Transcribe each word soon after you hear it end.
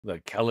The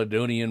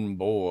Calydonian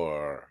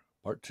Boar,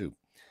 Part 2.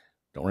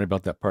 Don't worry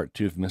about that Part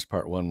 2. If you missed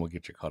Part 1, we'll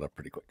get you caught up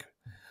pretty quick.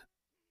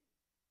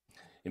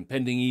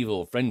 Impending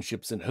evil,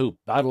 friendships and hope,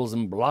 battles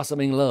and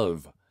blossoming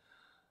love.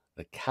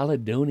 The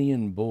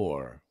Calydonian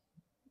Boar,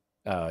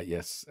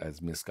 yes,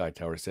 as Miss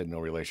Skytower said, no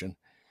relation,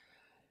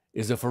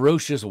 is a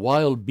ferocious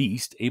wild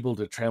beast able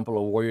to trample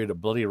a warrior to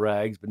bloody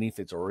rags beneath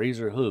its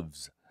razor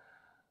hooves.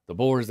 The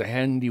boar is the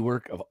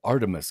handiwork of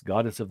Artemis,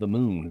 goddess of the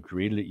moon, who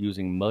created it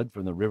using mud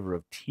from the river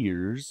of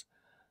tears.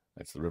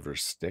 That's the river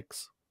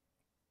Styx.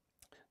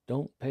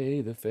 Don't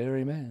pay the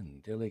ferryman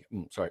till he...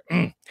 sorry.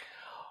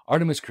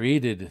 Artemis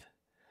created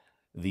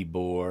the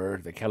boar,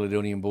 the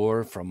Calydonian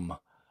boar, from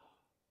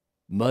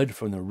mud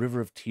from the river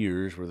of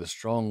tears, where the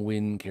strong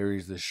wind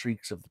carries the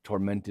shrieks of the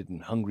tormented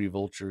and hungry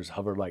vultures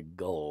hover like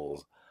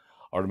gulls.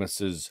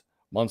 Artemis's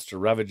monster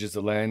ravages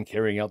the land,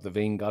 carrying out the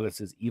vain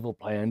goddess's evil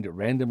plan to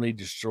randomly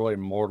destroy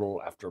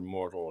mortal after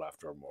mortal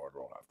after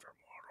mortal after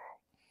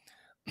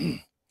mortal.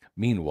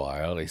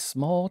 Meanwhile, a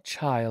small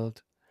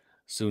child,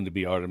 soon to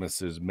be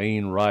Artemis's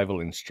main rival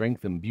in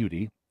strength and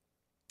beauty,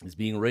 is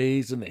being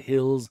raised in the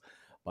hills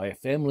by a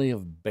family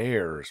of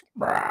bears.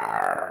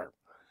 The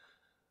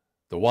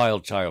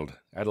wild child,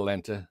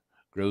 Atalanta,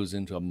 grows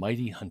into a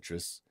mighty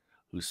huntress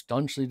who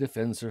staunchly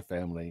defends her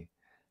family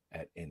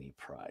at any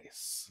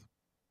price.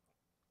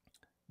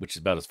 Which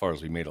is about as far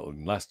as we made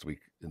it last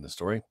week in the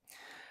story.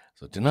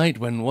 So tonight,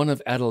 when one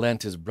of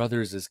Atalanta's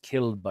brothers is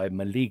killed by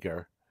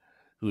Meleager,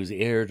 who is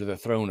heir to the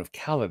throne of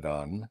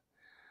Calydon,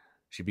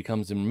 she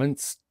becomes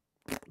immersed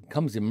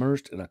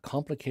in a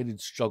complicated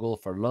struggle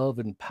for love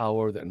and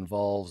power that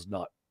involves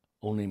not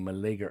only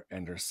Meleager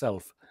and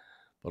herself,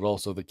 but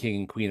also the king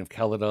and queen of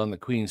Calydon, the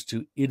queen's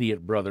two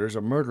idiot brothers,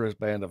 a murderous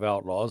band of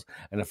outlaws,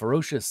 and a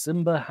ferocious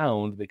Simba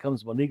hound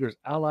becomes Meleager's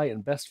ally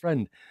and best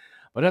friend.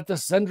 But at the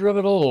center of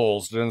it all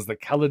stands the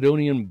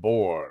Calydonian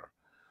Boar,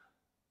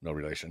 no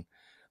relation,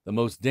 the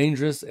most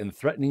dangerous and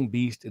threatening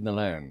beast in the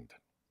land.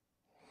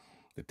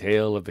 The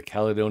tale of the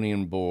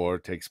Calydonian Boar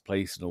takes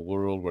place in a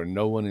world where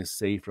no one is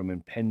safe from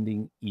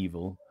impending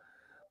evil,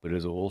 but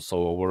is also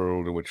a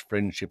world in which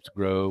friendships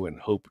grow and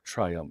hope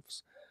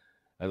triumphs,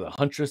 as a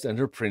huntress and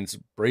her prince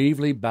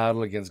bravely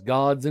battle against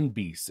gods and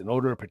beasts in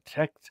order to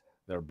protect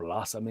their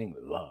blossoming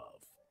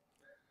love.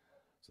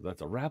 So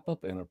that's a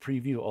wrap-up and a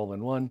preview all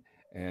in one.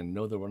 And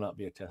no, there will not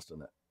be a test on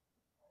that.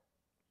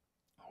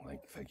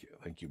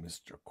 Thank you,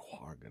 Mr.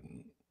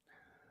 Quargan.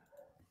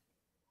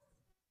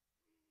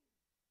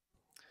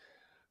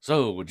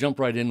 So we'll jump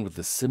right in with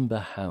the Simba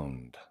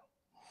hound,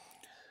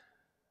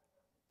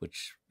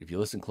 which, if you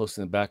listen close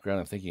in the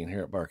background, I think you can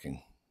hear it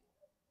barking.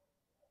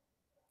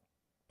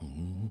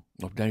 Oh,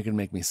 now you're going to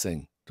make me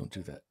sing. Don't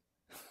do that.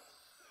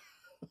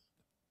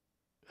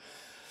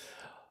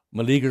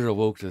 Meleager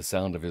awoke to the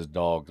sound of his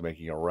dogs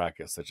making a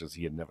racket such as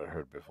he had never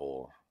heard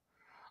before.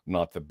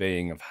 Not the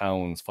baying of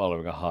hounds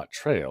following a hot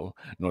trail,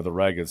 nor the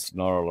ragged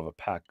snarl of a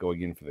pack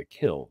going in for the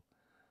kill,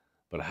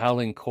 but a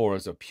howling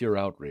chorus of pure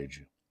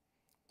outrage.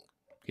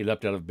 He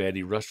leapt out of bed,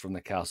 he rushed from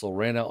the castle,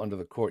 ran out onto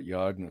the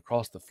courtyard, and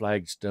across the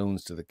flagged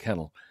stones to the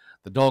kennel.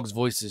 The dogs'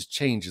 voices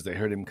changed as they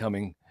heard him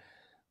coming.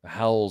 The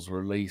howls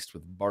were laced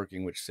with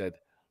barking which said,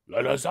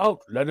 "Let us out!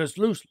 Let us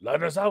loose!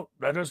 Let us out!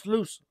 Let us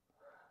loose!"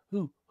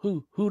 Who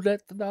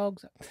let the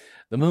dogs out?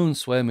 The moon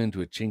swam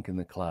into a chink in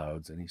the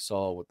clouds, and he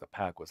saw what the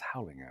pack was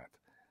howling at.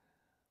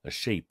 A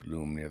shape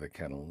loomed near the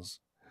kennels.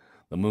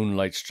 The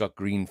moonlight struck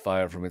green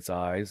fire from its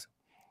eyes.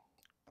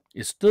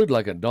 It stood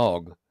like a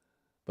dog,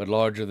 but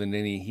larger than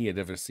any he had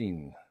ever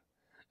seen.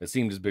 It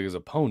seemed as big as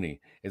a pony.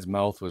 Its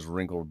mouth was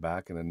wrinkled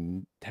back in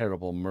a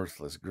terrible,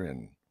 mirthless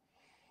grin.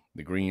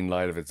 The green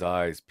light of its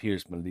eyes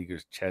pierced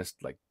Meleager's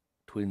chest like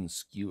twin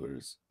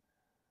skewers.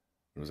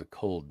 It was a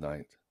cold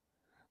night.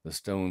 The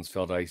stones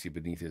felt icy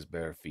beneath his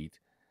bare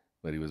feet,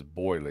 but he was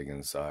boiling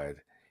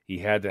inside. He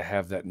had to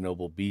have that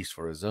noble beast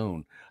for his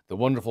own. The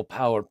wonderful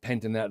power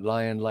pent in that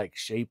lion-like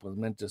shape was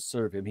meant to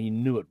serve him. He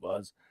knew it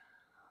was.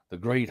 The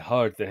great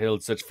heart that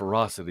held such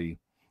ferocity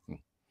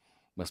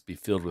must be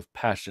filled with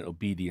passionate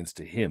obedience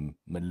to him,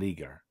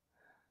 Meleager.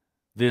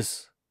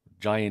 This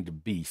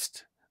giant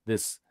beast,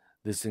 this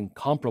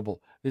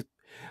incomparable,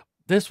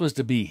 this was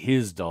to be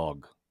his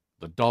dog,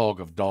 the dog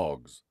of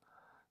dogs.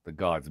 The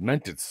gods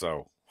meant it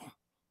so.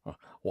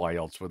 Why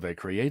else would they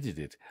created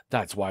it?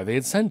 That's why they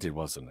had sent it,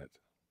 wasn't it?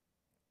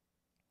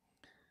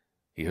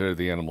 He heard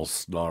the animal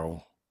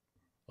snarl,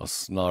 a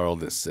snarl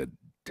that said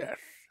death.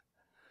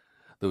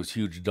 Those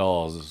huge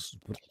jaws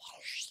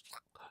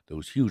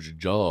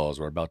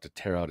were about to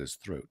tear out his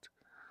throat.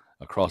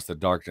 Across the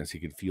darkness, he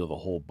could feel the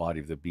whole body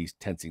of the beast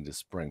tensing to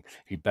spring.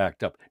 He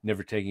backed up,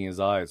 never taking his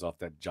eyes off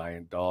that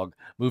giant dog,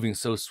 moving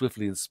so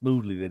swiftly and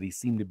smoothly that he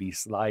seemed to be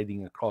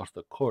sliding across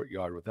the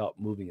courtyard without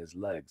moving his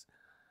legs.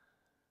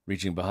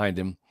 Reaching behind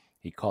him,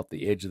 he caught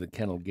the edge of the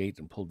kennel gate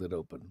and pulled it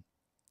open.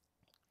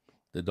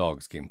 The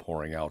dogs came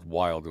pouring out,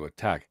 wild to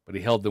attack, but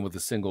he held them with a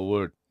single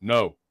word,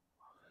 "No."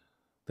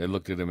 They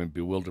looked at him in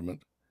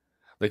bewilderment.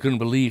 They couldn't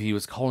believe he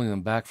was calling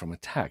them back from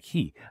attack.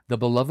 He, the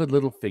beloved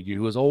little figure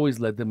who has always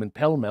led them in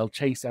pell-mell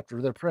chase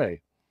after their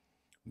prey.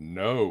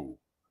 "No,"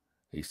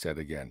 he said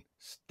again.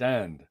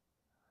 Stand.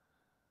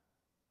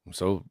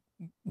 So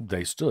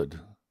they stood,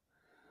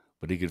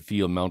 but he could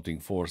feel mounting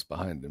force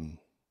behind him.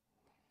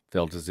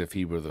 Felt as if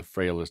he were the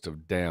frailest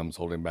of dams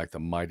holding back the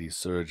mighty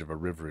surge of a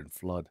river in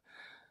flood.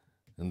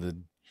 And the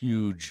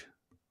huge,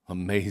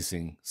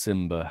 amazing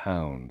Simba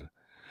hound,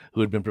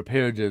 who had been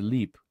prepared to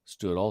leap,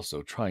 stood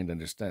also, trying to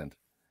understand.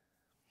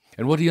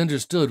 And what he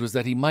understood was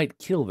that he might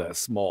kill that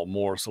small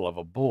morsel of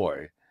a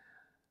boy,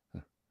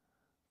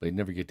 but he'd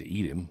never get to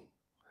eat him,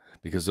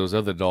 because those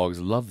other dogs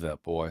loved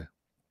that boy,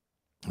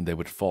 and they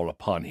would fall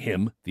upon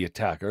him, the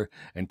attacker,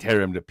 and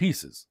tear him to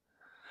pieces.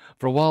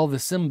 For while the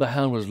Simba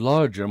hound was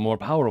larger, more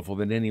powerful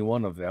than any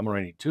one of them, or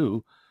any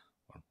two,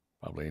 or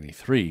probably any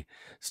three,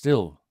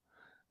 still,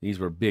 these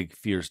were big,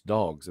 fierce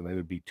dogs, and they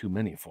would be too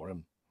many for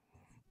him.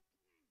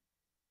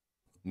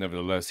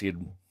 Nevertheless, he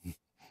had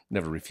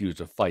never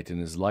refused a fight in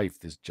his life,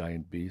 this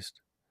giant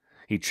beast.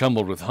 He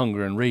trembled with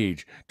hunger and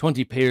rage.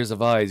 20 pairs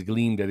of eyes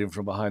gleamed at him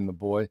from behind the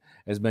boy,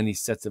 as many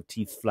sets of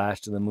teeth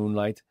flashed in the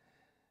moonlight.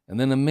 And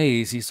then,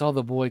 amazed, he saw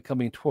the boy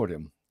coming toward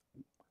him,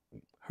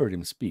 heard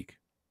him speak.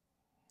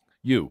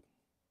 You,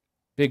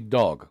 big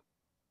dog,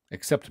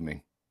 accept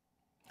me.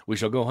 We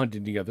shall go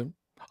hunting together.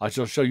 I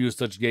shall show you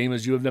such game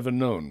as you have never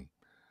known.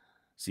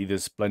 See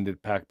this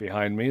splendid pack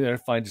behind me? They're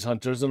finest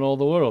hunters in all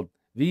the world.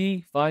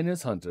 The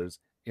finest hunters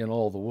in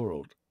all the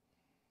world.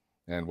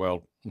 And,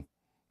 well,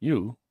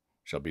 you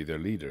shall be their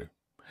leader.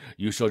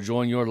 You shall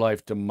join your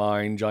life to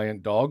mine,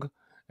 giant dog,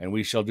 and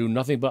we shall do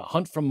nothing but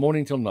hunt from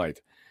morning till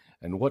night.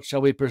 And what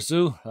shall we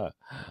pursue?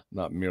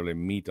 Not merely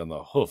meat on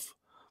the hoof,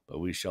 but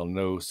we shall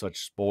know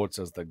such sports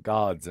as the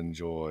gods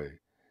enjoy.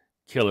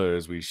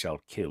 Killers we shall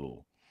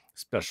kill,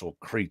 special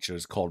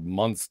creatures called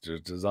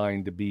monsters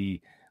designed to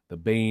be the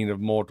bane of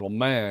mortal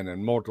man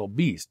and mortal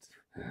beast.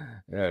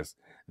 Yes,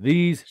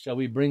 these shall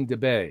we bring to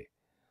bay,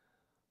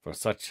 for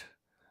such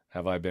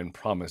have I been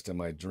promised in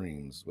my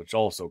dreams, which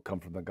also come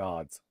from the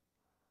gods.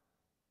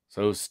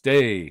 So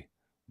stay,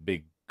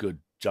 big, good,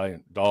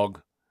 giant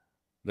dog.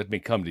 Let me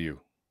come to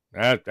you.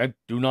 And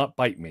do not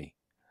bite me.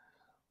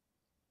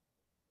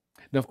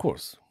 Now, of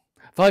course,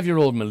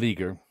 5-year-old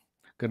Meleager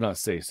could not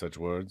say such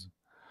words,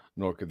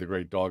 nor could the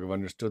great dog have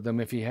understood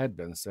them if he had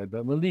been said.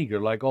 But Meleager,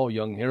 like all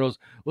young heroes,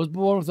 was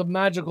born with a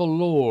magical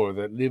lore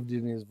that lived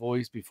in his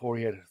voice before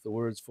he had the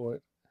words for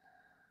it.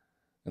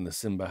 And the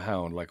Simba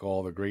hound, like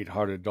all the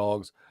great-hearted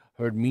dogs,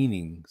 heard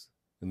meanings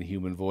in the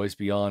human voice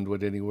beyond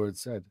what any word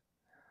said.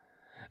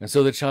 And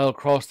so the child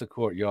crossed the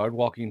courtyard,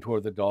 walking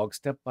toward the dog.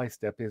 Step by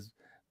step, his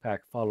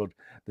pack followed.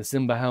 The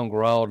Simba hound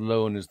growled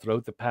low in his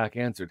throat. The pack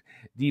answered,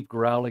 deep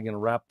growling,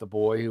 and wrapped the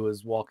boy who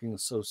was walking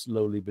so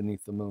slowly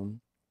beneath the moon.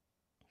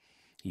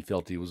 He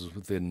felt he was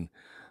within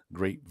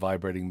great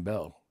vibrating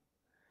bell.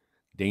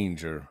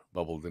 Danger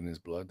bubbled in his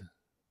blood.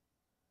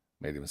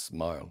 Made him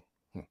smile.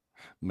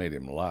 Made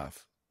him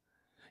laugh.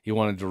 He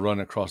wanted to run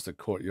across the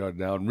courtyard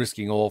now, and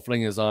risking all,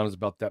 fling his arms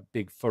about that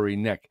big furry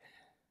neck.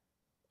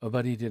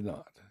 But he did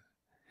not.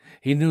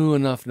 He knew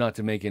enough not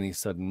to make any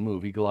sudden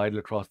move. He glided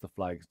across the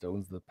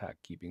flagstones, the pack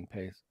keeping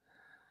pace.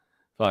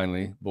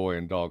 Finally, boy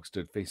and dog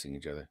stood facing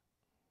each other.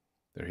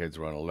 Their heads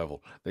were on a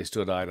level. They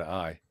stood eye to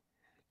eye.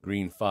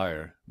 Green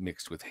fire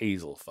mixed with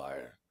hazel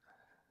fire.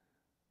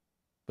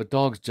 But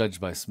dogs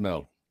judged by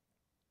smell,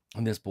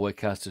 and this boy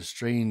cast a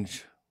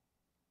strange,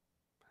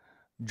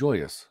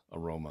 joyous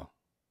aroma.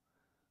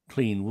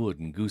 Clean wood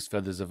and goose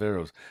feathers of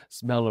arrows,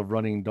 smell of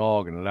running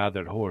dog and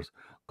lathered horse,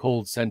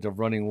 cold scent of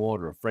running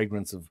water, a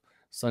fragrance of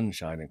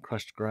sunshine and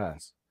crushed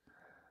grass,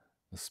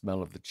 the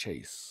smell of the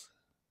chase.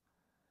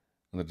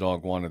 And the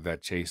dog wanted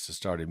that chase to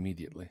start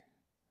immediately.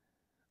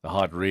 The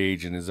hot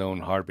rage in his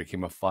own heart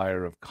became a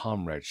fire of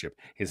comradeship.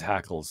 His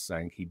hackles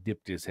sank. He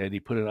dipped his head. He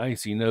put an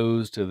icy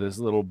nose to this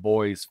little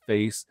boy's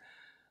face,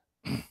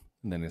 and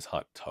then his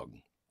hot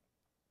tongue.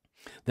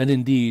 Then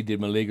indeed did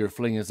Meleager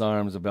fling his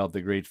arms about the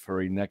great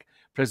furry neck,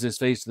 press his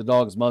face to the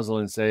dog's muzzle,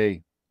 and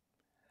say,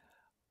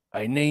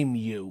 I name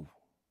you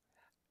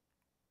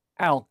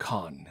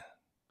Alcon.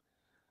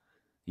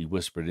 He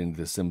whispered into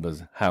the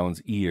Simba's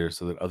hound's ear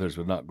so that others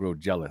would not grow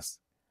jealous.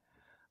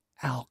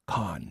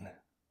 Alcon.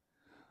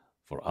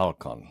 For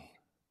Alcon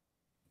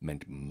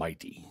meant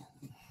mighty.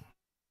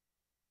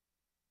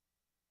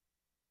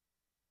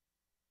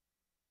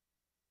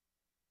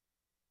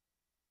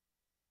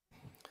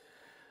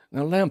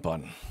 Now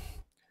Lampon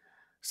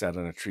sat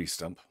on a tree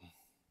stump,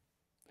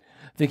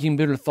 thinking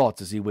bitter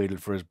thoughts as he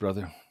waited for his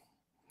brother.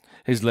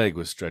 His leg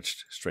was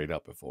stretched straight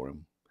up before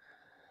him.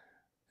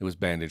 It was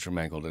bandaged from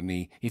ankle to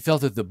knee. He felt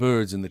that the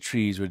birds in the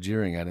trees were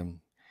jeering at him.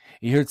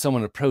 He heard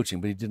someone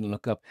approaching, but he didn't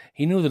look up.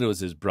 He knew that it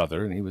was his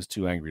brother, and he was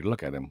too angry to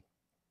look at him.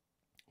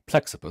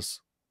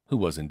 Plexippus, who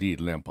was indeed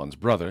Lampon's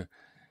brother,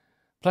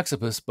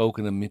 Plexippus spoke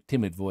in a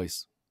timid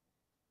voice.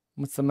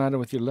 What's the matter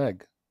with your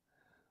leg?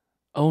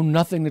 Oh,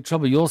 nothing to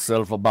trouble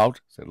yourself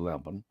about, said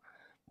Lampon.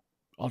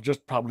 I'll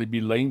just probably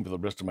be lame for the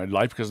rest of my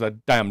life because of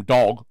that damn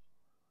dog.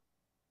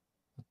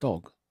 The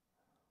dog?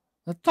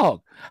 The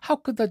dog? How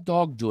could that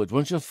dog do it?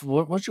 Weren't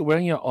you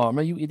wearing your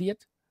armor, you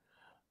idiot?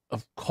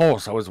 Of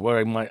course I was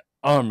wearing my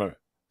armor,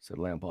 said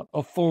Lampon.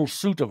 "A full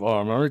suit of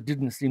armor. It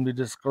didn't seem to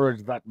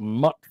discourage that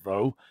mutt,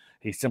 though.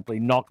 He simply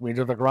knocked me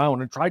to the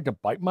ground and tried to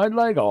bite my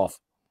leg off."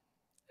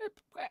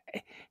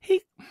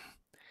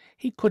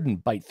 He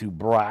couldn't bite through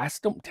brass.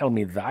 Don't tell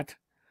me that."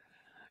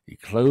 "He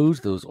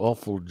closed those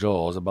awful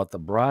jaws about the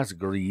brass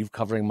greave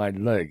covering my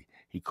leg.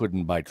 He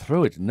couldn't bite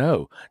through it.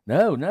 No,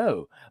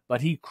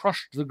 but he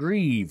crushed the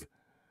greave.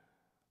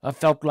 I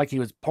felt like he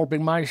was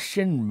pulping my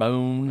shin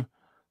bone.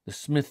 The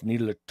smith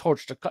needed a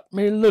torch to cut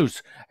me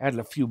loose. Added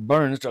a few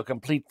burns to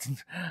complete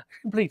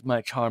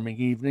my charming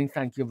evening.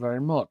 Thank you very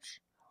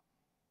much."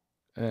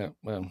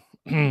 Well,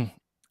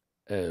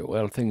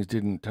 things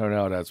didn't turn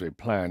out as we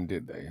planned,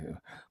 did they?"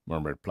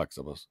 murmured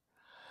Plexippus.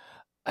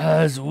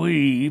 "As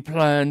we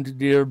planned,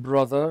 dear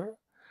brother?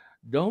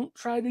 Don't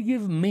try to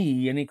give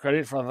me any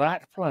credit for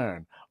that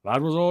plan.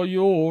 That was all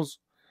yours,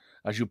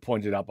 as you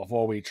pointed out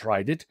before we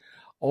tried it.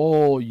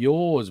 All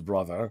yours,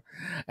 brother.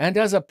 And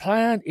as a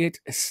plan, it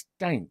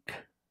stank.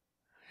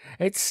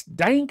 It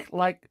stank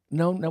like...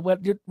 No,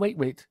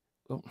 wait.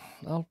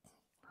 I'll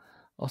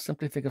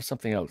simply think of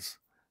something else,"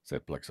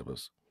 said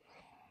Plexippus.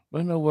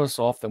 "We're no worse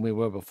off than we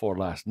were before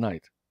last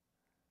night."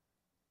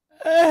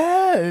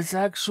 "Yes,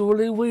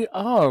 actually, we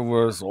are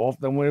worse off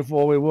than we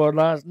were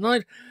last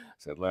night,"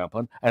 said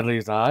Lampon. "At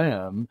least I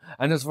am.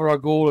 And as for our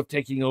goal of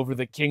taking over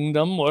the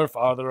kingdom, we're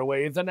farther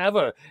away than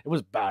ever. It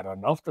was bad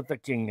enough that the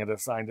king had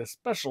assigned a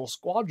special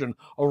squadron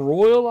of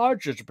royal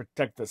archers to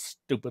protect the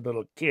stupid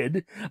little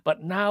kid,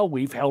 but now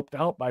we've helped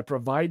out by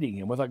providing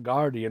him with a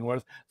guardian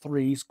worth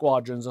 3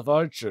 squadrons of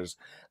archers.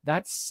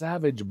 That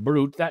savage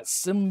brute, that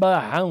Simba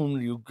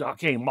hound you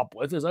came up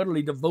with, is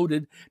utterly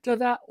devoted to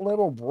that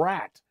little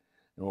brat.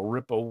 It will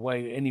rip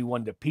away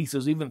anyone to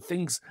pieces who even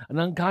thinks an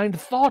unkind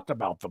thought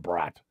about the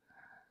brat."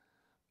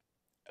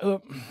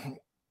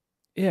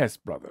 Yes,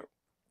 brother.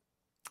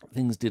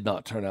 Things did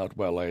not turn out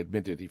well, I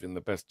admit it. Even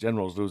the best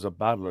generals lose a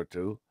battle or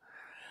two."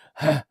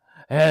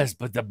 "Yes,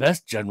 but the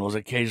best generals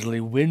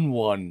occasionally win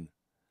one."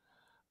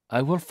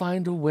 "I will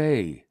find a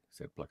way,"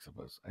 said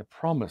Plexippus. "I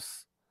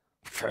promise."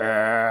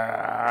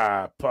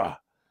 "Pah!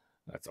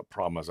 That's a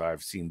promise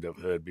I've seemed to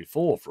have heard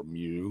before from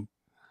you."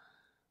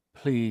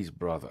 "Please,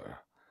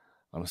 brother.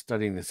 I'm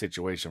studying the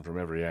situation from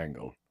every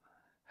angle.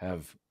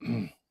 Have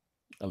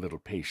a little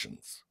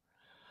patience."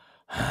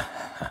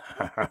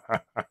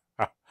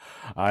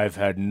 "I've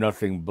had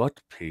nothing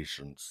but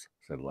patience,"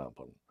 said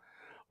Lampon.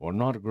 "We're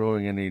not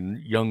growing any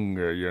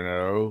younger, you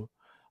know.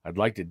 I'd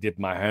like to dip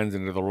my hands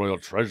into the royal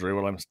treasury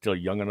while I'm still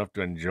young enough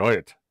to enjoy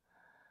it."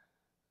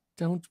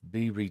 "Don't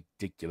be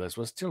ridiculous.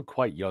 We're still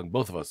quite young,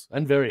 both of us,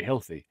 and very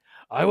healthy."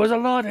 "I was a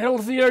lot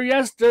healthier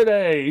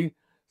yesterday,"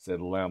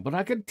 said Lampon.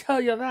 "I can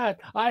tell you that.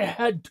 I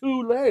had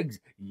 2 legs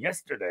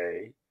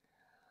yesterday."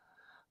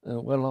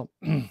 Well,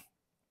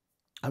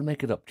 I'll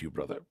make it up to you,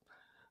 brother.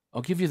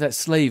 I'll give you that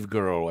slave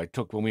girl I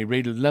took when we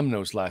raided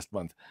Lemnos last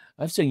month.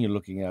 I've seen you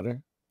looking at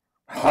her."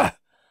 "Ha!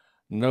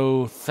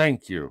 No,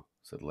 thank you,"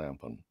 said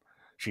Lampon.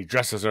 "She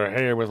dresses her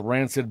hair with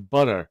rancid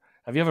butter.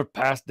 Have you ever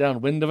passed down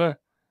wind of her?"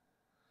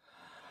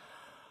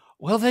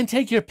 "Well, then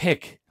take your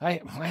pick. I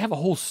have a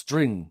whole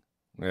string."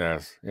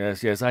 Yes,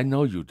 I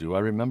know you do. I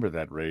remember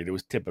that raid. It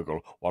was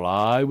typical. While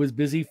I was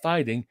busy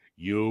fighting,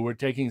 you were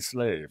taking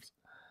slaves."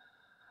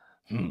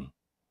 I'm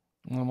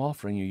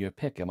offering you your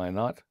pick, am I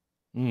not?"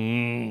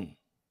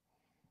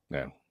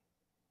 Yeah.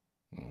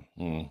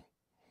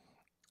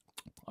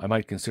 I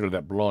might consider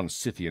that blonde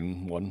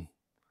Scythian one."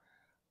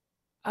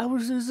 "I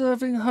was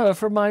reserving her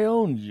for my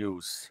own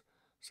use,"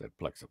 said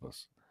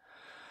Plexippus.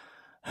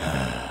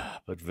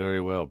 "But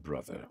very well,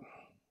 brother."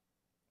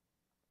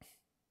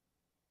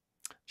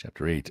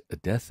 Chapter 8. A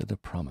Death and a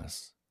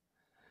Promise.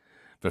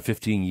 For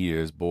 15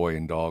 years, boy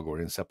and dog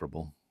were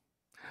inseparable.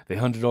 They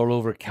hunted all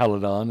over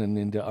Calydon and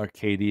into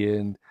Arcadia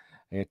and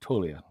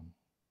𝕄𝕠𝕟𝕟𝕤.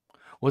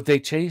 What they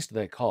chased,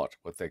 they caught.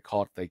 What they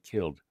caught, they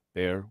killed.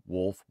 Bear,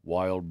 wolf,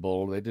 wild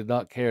bull, they did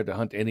not care to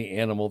hunt any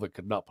animal that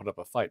could not put up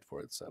a fight for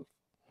itself.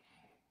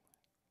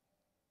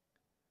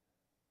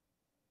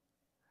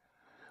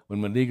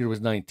 When Meleager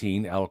was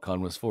 19,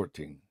 Alcon was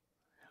 14,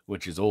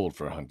 which is old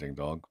for a hunting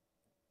dog.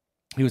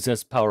 He was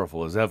as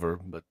powerful as ever,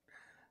 but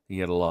he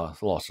had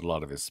lost a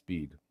lot of his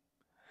speed.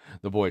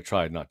 The boy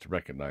tried not to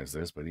recognize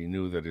this, but he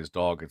knew that his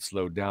dog had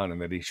slowed down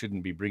and that he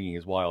shouldn't be bringing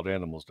his wild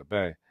animals to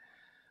bay.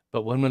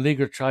 But when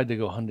Meleager tried to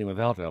go hunting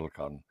without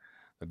Alcon,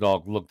 the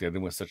dog looked at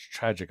him with such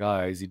tragic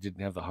eyes he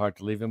didn't have the heart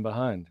to leave him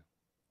behind.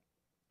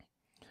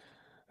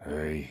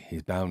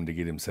 "He's bound to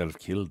get himself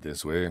killed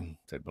this way,"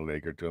 said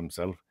Meleager to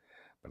himself.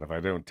 "But if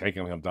I don't take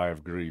him, he'll die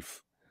of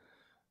grief.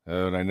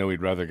 And I know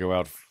he'd rather go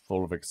out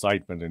full of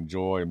excitement and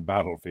joy and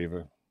battle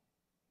fever.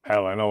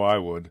 Hell, I know I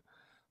would.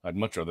 I'd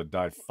much rather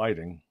die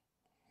fighting."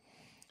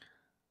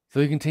 So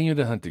they continued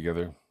to hunt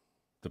together,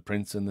 the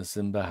prince and the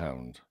Simba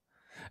hound,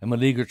 and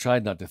Meleager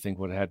tried not to think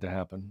what had to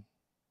happen.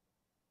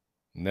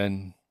 And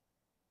then,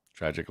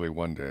 tragically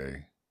one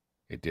day,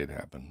 it did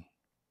happen.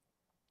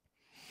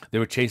 They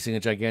were chasing a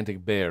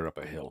gigantic bear up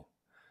a hill.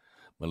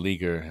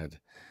 Meleager had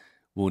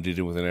wounded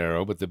him with an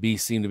arrow, but the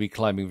beast seemed to be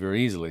climbing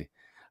very easily.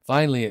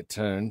 Finally it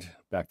turned,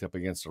 backed up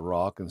against a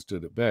rock, and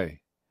stood at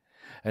bay.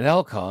 And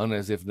Alcon,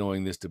 as if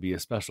knowing this to be a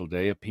special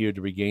day, appeared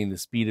to regain the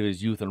speed of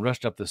his youth and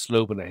rushed up the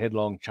slope in a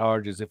headlong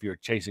charge as if he were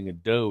chasing a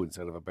doe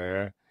instead of a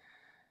bear.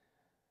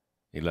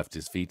 He left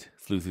his feet,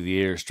 flew through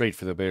the air, straight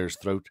for the bear's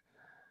throat.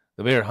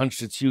 The bear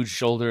hunched its huge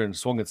shoulder and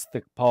swung its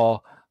thick paw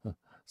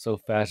so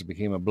fast it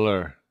became a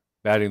blur,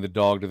 batting the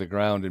dog to the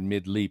ground in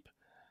mid-leap.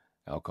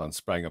 Alcon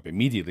sprang up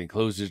immediately and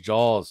closed his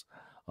jaws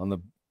on the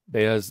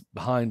bear's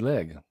hind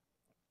leg,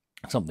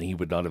 something he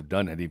would not have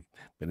done had he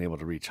been able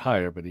to reach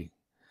higher, but he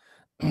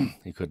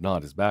could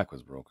not. His back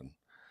was broken.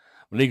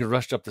 Meleager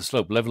rushed up the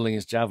slope, leveling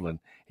his javelin.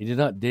 He did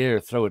not dare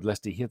throw it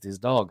lest he hit his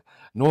dog,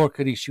 nor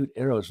could he shoot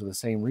arrows for the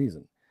same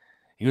reason.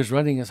 He was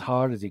running as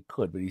hard as he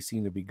could, but he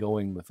seemed to be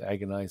going with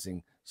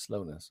agonizing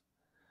slowness.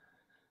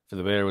 For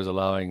the bear was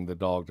allowing the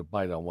dog to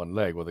bite on one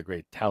leg, while the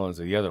great talons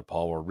of the other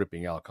paw were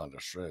ripping Alcon to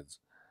shreds.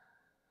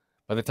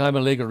 By the time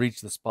Meleager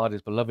reached the spot,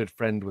 his beloved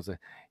friend was a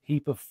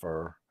heap of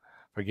fur.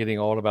 Forgetting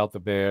all about the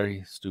bear,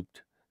 he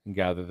stooped and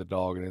gathered the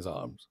dog in his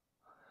arms.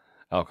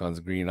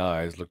 Alcon's green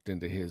eyes looked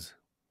into his.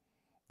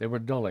 They were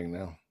dulling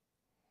now,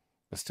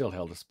 but still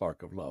held a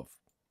spark of love.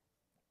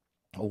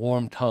 A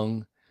warm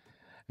tongue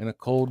and a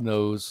cold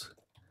nose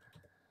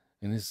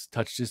and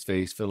touched his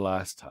face for the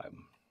last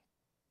time.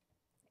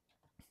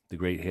 The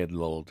great head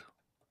lulled.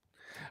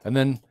 And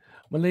then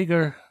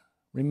Meleager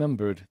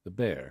remembered the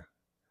bear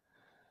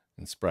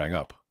and sprang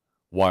up,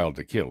 wild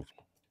to kill.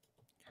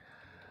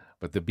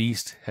 But the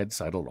beast had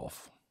sidled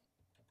off.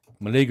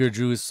 Meleager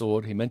drew his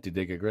sword. He meant to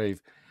dig a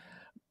grave,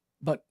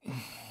 but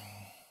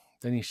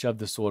then he shoved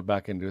the sword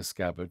back into his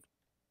scabbard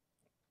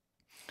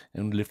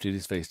and lifted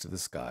his face to the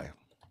sky.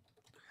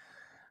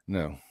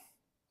 No,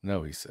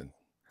 he said.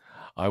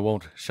 I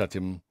won't shut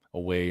him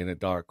away in a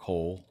dark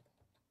hole.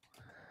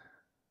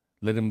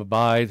 Let him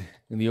abide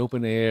in the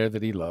open air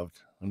that he loved,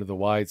 under the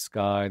wide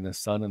sky and the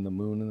sun and the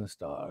moon and the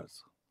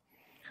stars.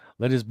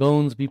 Let his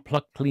bones be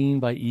plucked clean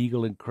by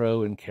eagle and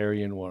crow and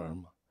carrion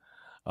worm.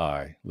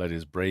 Aye, let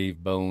his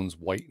brave bones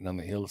whiten on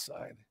the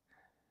hillside.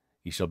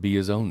 He shall be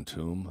his own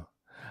tomb,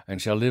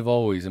 and shall live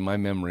always in my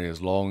memory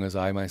as long as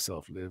I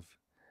myself live.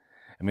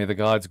 And may the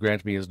gods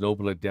grant me as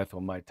noble a death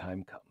when my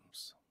time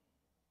comes.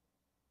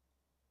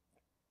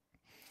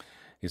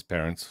 His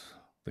parents,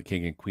 the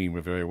king and queen,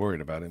 were very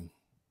worried about him.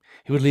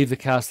 He would leave the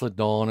castle at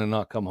dawn and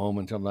not come home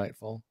until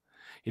nightfall.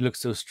 He looked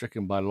so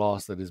stricken by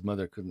loss that his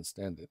mother couldn't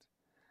stand it.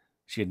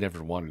 She had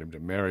never wanted him to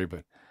marry,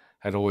 but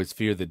had always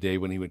feared the day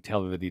when he would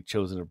tell her that he'd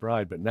chosen a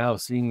bride. But now,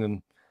 seeing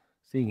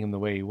him the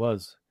way he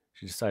was,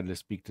 she decided to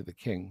speak to the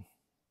king.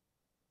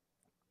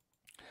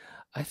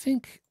 I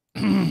think,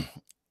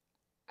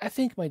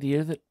 my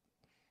dear, that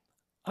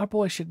our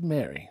boy should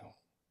marry.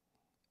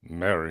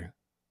 Marry?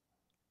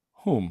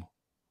 Whom?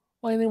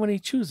 Why, anyone he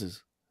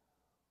chooses.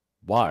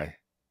 Why?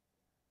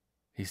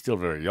 He's still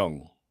very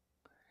young.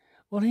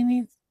 Well,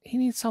 he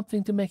needs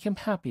something to make him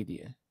happy,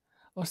 dear.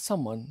 Or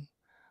someone,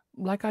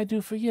 like I do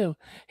for you.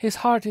 His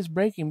heart is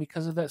breaking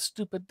because of that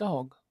stupid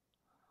dog.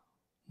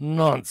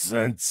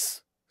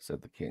 Nonsense,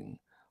 said the king.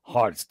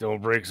 Hearts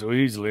don't break so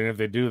easily, and if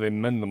they do, they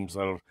mend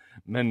themselves.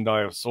 Men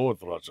die of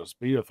sword thrust, or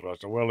spear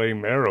thrust, or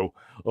well-aimed arrow,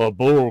 or a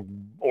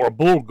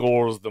bull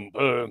gores them,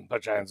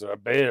 perchance, or a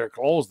bear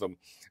claws them.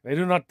 They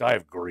do not die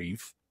of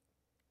grief.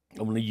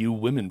 Only you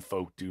women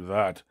folk do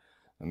that,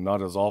 and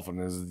not as often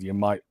as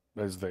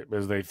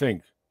they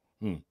think.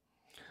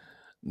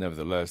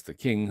 Nevertheless, the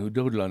king, who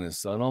doted on his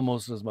son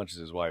almost as much as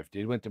his wife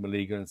did, went to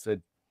Meleager and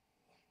said,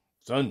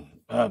 Son,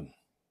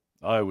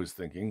 I was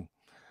thinking,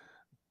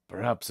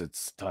 perhaps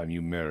it's time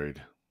you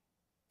married.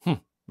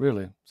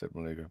 Really, said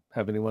Meleager.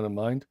 Have anyone in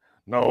mind?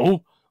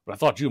 No, but I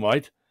thought you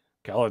might.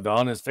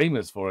 Calydon is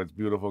famous for its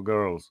beautiful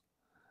girls.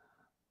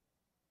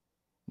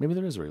 Maybe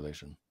there is a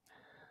relation.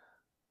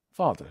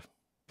 Father,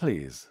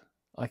 please,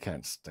 I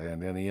can't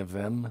stand any of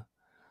them.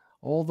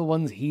 All the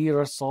ones here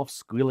are soft,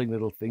 squealing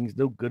little things,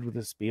 no good with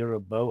a spear or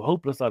bow,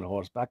 hopeless on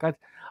horseback.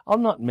 I'll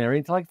not marry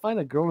until I find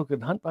a girl who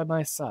can hunt by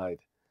my side.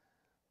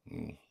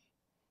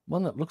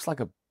 One that looks like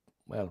a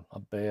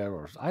bear,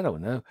 or I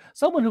don't know.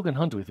 Someone who can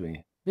hunt with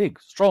me. Big,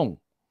 strong.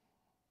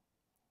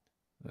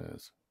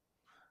 Yes,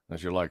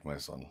 as you like, my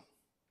son.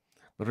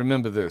 But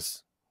remember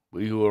this.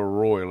 We who are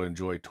royal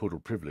enjoy total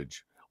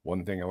privilege.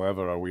 One thing,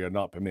 however, we are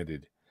not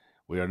permitted.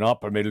 We are not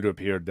permitted to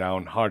appear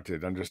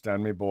downhearted.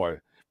 Understand me,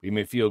 boy? We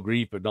may feel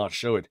grief, but not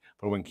show it.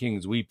 For when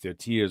kings weep, their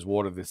tears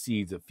water the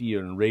seeds of fear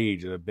and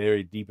rage that are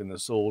buried deep in the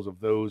souls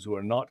of those who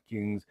are not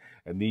kings,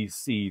 and these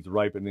seeds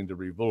ripen into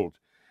revolt.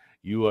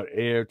 You are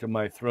heir to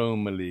my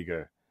throne,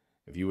 Meleager.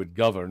 If you would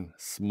govern,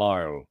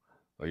 smile,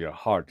 though your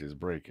heart is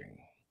breaking.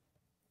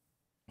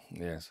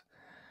 Yes.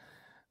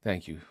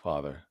 Thank you,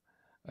 Father.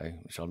 I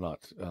shall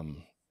not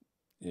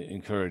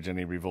encourage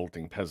any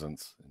revolting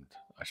peasants, and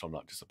I shall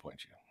not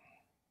disappoint you.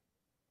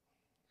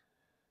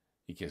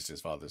 He kissed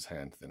his father's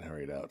hand, then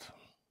hurried out.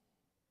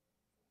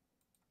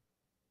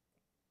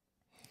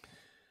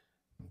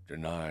 Chapter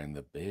 9,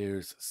 the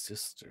Bear's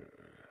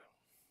Sister.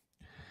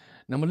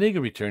 Now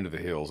Meleager returned to the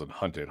hills and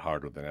hunted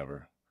harder than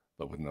ever,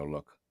 but with no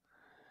luck.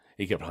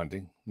 He kept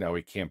hunting. Now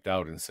he camped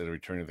out instead of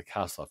returning to the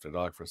castle after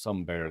dark, for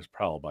some bears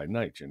prowl by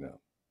night, you know.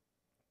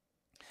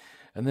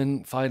 And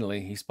then,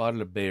 finally, he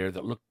spotted a bear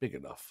that looked big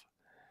enough.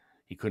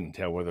 He couldn't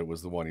tell whether it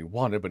was the one he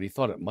wanted, but he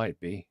thought it might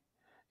be.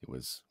 It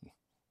was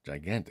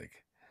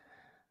gigantic.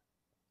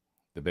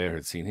 The bear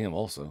had seen him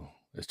also.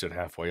 It stood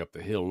halfway up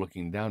the hill,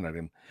 looking down at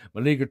him.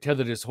 Meleager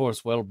tethered his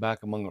horse well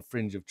back among a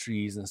fringe of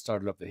trees and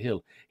started up the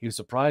hill. He was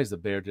surprised the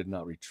bear did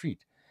not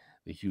retreat.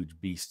 The huge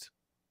beast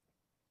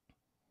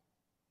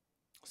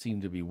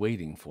seemed to be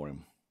waiting for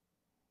him,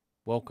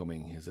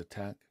 welcoming his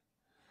attack.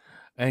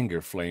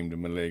 Anger flamed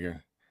in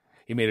Meleager.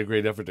 He made a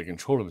great effort to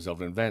control himself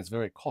and advanced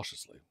very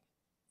cautiously.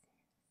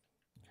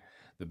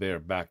 The bear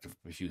backed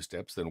a few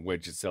steps, then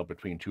wedged itself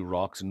between two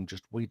rocks and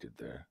just waited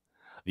there.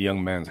 The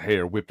young man's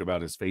hair whipped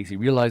about his face. He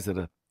realized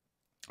that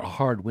a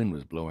hard wind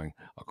was blowing,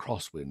 a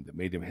crosswind that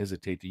made him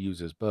hesitate to use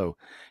his bow.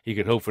 He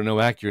could hope for no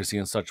accuracy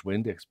in such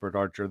wind, expert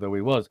archer though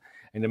he was,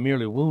 and to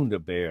merely wound a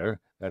bear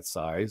that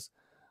size,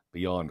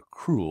 beyond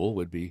cruel,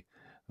 would be,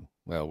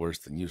 well, worse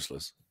than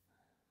useless.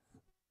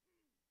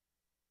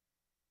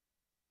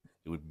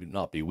 It would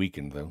not be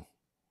weakened, though,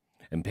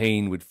 and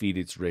pain would feed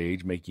its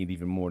rage, making it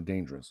even more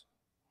dangerous.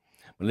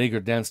 Meleager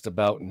danced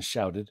about and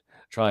shouted,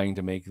 trying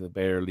to make the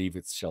bear leave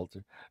its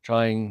shelter,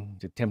 trying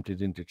to tempt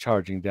it into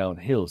charging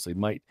downhill so he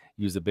might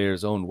use the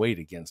bear's own weight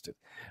against it,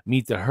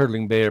 meet the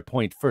hurtling bear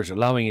point first,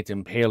 allowing it to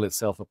impale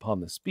itself upon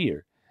the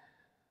spear.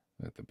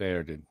 But the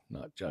bear did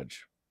not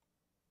judge.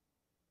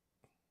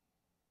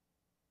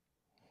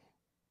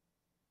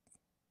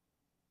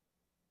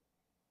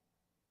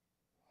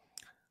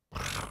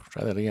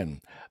 Try that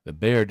again. The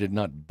bear did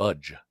not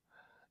budge,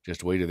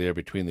 just waited there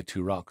between the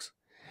two rocks.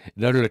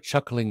 It uttered a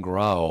chuckling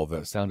growl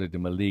that sounded to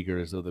Meleager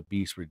as though the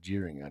beast were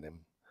jeering at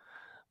him.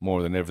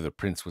 More than ever, the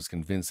prince was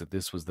convinced that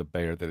this was the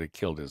bear that had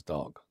killed his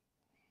dog.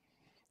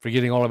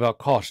 Forgetting all about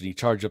caution, he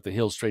charged up the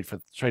hill straight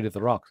at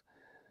the rocks.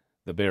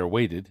 The bear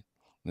waited,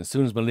 and as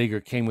soon as Meleager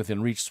came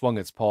within reach, swung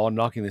its paw,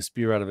 knocking the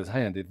spear out of his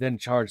hand. It then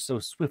charged so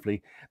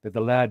swiftly that the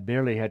lad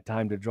barely had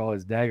time to draw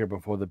his dagger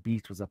before the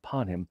beast was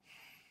upon him.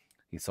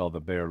 He saw the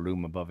bear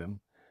loom above him,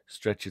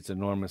 stretch its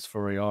enormous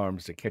furry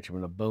arms to catch him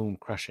in a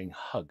bone-crushing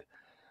hug.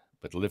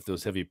 But to lift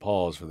those heavy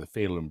paws for the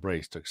fatal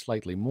embrace took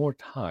slightly more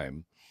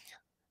time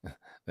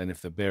than if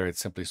the bear had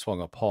simply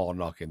swung a paw,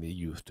 knocking the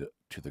youth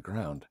to the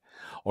ground,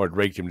 or had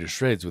raked him to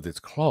shreds with its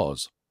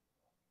claws.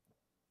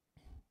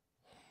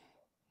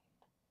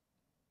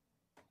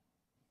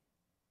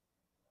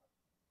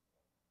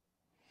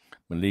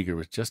 Meleager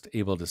was just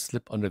able to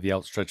slip under the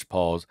outstretched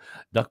paws,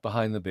 duck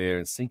behind the bear,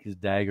 and sink his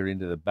dagger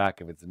into the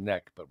back of its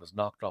neck, but was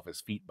knocked off his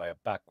feet by a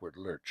backward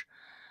lurch.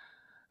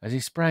 As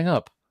he sprang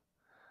up,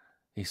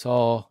 he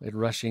saw it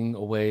rushing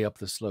away up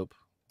the slope.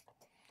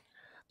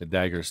 The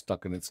dagger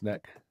stuck in its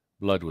neck.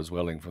 Blood was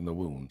welling from the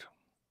wound.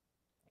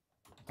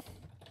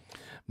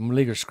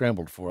 Meleager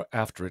scrambled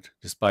after it.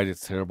 Despite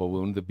its terrible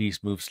wound, the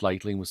beast moved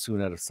slightly and was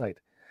soon out of sight.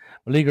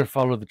 Meleager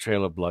followed the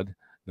trail of blood,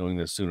 knowing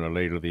that sooner or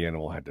later the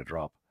animal had to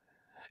drop.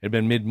 It had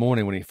been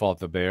mid-morning when he fought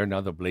the bear.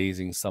 Now the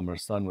blazing summer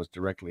sun was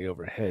directly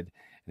overhead,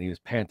 and he was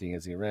panting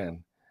as he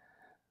ran.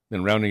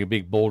 Then, rounding a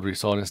big boulder, he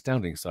saw an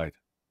astounding sight.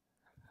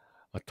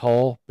 A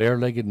tall,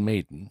 bare-legged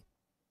maiden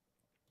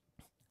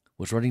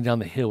was running down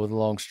the hill with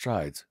long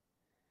strides.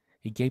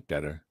 He gaped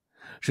at her.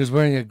 She was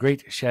wearing a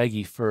great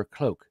shaggy fur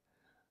cloak.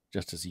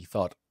 Just as he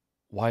thought,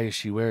 why is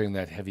she wearing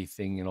that heavy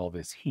thing in all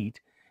this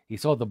heat? He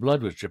saw the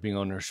blood was dripping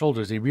on her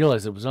shoulders. He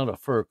realized it was not a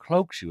fur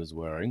cloak she was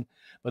wearing,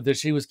 but that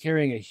she was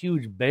carrying a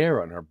huge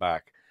bear on her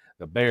back,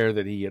 the bear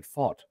that he had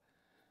fought.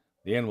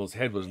 The animal's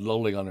head was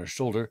lolling on her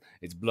shoulder.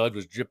 Its blood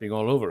was dripping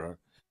all over her.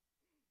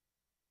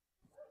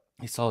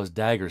 He saw his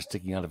dagger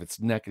sticking out of its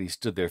neck, and he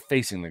stood there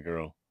facing the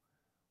girl.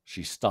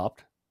 She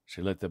stopped.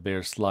 She let the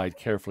bear slide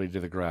carefully to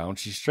the ground.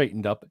 She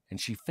straightened up, and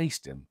she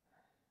faced him.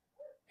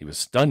 He was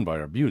stunned by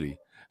her beauty.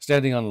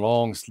 Standing on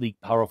long, sleek,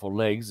 powerful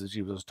legs,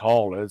 she was as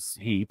tall as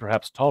he,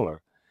 perhaps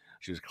taller.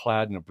 She was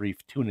clad in a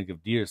brief tunic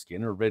of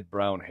deerskin, her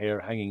red-brown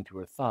hair hanging to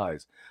her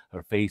thighs.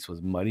 Her face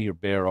was muddy, her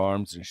bare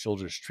arms and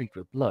shoulders streaked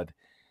with blood.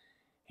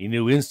 He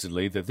knew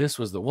instantly that this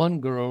was the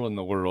one girl in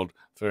the world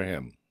for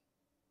him.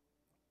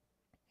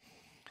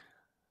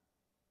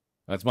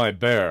 "That's my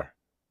bear,"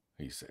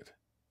 he said,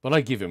 "but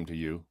I give him to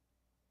you."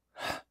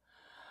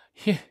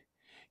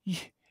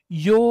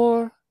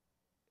 Your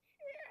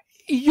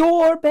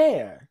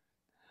bear?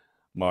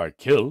 "My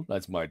kill?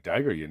 That's my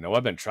dagger, you know.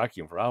 I've been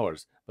tracking him for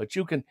hours. But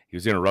you can—" He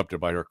was interrupted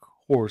by her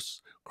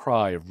hoarse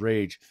cry of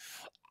rage.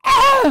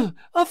 "Ah!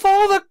 Of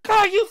all the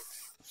God, you—"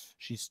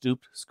 She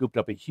stooped, scooped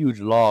up a huge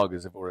log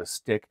as if it were a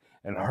stick,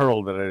 and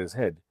hurled it at his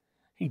head.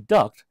 He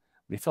ducked,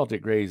 but he felt it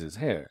graze his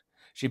hair.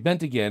 She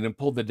bent again and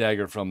pulled the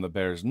dagger from the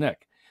bear's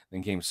neck,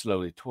 then came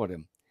slowly toward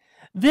him.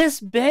 "This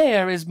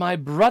bear is my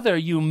brother,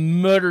 you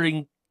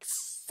murdering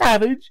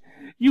savage!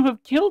 You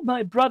have killed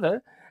my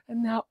brother,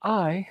 and now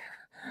I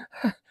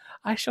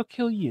shall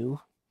kill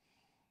you."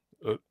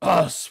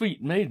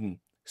 Sweet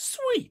maiden."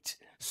 "Sweet!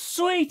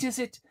 Sweet is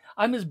it?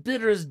 I'm as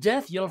bitter as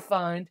death, you'll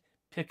find.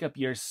 Pick up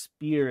your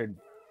spear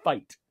and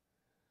fight."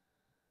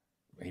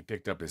 He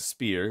picked up his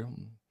spear.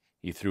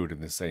 He threw it in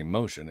the same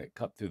motion. It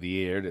cut through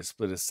the air to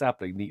split a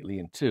sapling neatly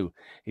in two.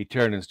 He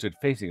turned and stood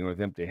facing her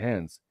with empty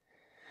hands.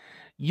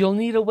 You'll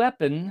need a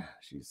weapon,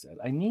 she said.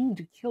 I mean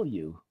to kill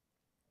you.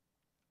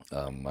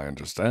 I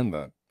understand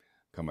that.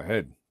 Come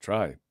ahead,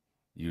 try.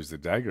 Use the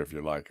dagger if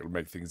you like. It'll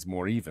make things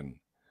more even.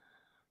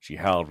 She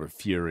howled with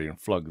fury and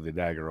flung the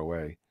dagger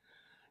away.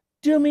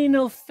 Do me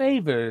no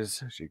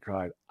favors, she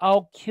cried.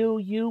 I'll kill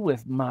you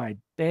with my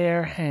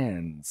bare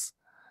hands.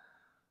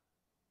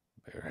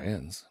 Bare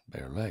hands,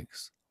 bare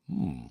legs.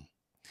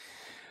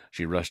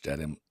 She rushed at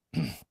him.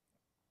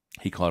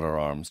 He caught her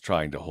arms,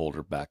 trying to hold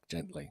her back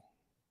gently.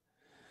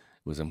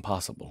 It was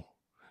impossible.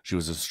 She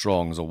was as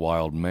strong as a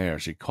wild mare.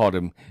 She caught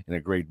him in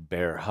a great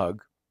bear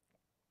hug.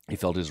 He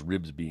felt his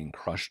ribs being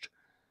crushed.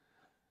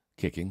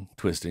 Kicking,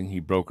 twisting,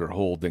 he broke her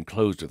hold, then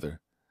closed with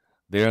her.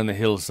 There on the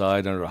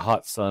hillside, under a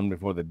hot sun,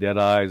 before the dead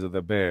eyes of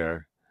the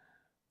bear,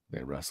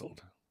 they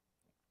wrestled.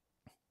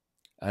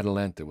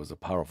 Atalanta was a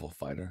powerful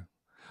fighter.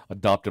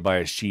 Adopted by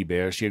a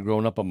she-bear, she had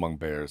grown up among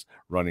bears,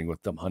 running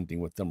with them, hunting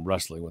with them,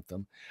 wrestling with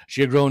them.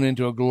 She had grown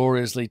into a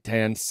gloriously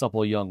tanned,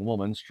 supple young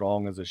woman,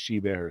 strong as a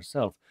she-bear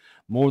herself.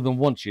 More than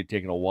once she had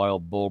taken a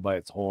wild bull by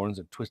its horns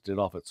and twisted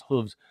off its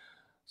hooves,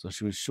 so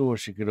she was sure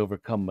she could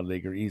overcome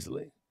Meleager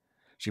easily.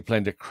 She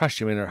planned to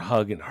crush him in her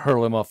hug and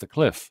hurl him off the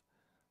cliff.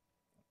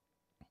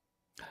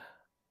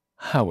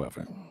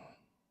 However,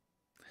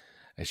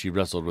 as she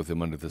wrestled with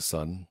him under the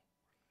sun,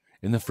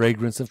 in the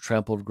fragrance of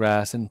trampled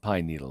grass and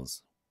pine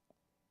needles,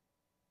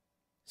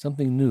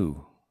 something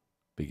new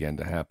began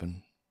to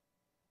happen.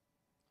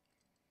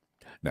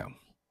 Now,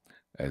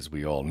 as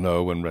we all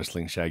know, when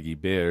wrestling shaggy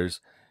bears,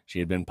 she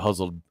had been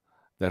puzzled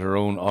that her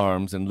own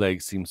arms and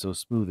legs seemed so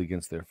smooth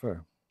against their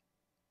fur.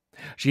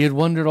 She had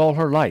wondered all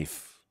her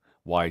life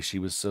why she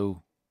was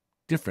so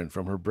different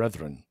from her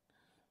brethren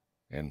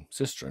and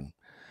sistren,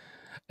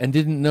 and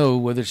didn't know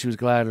whether she was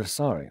glad or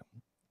sorry.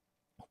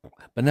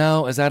 But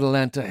now, as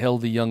Atalanta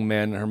held the young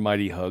man in her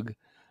mighty hug,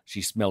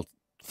 she felt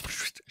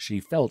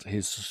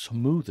his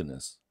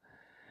smoothness.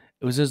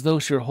 It was as though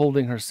she were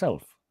holding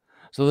herself,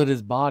 so that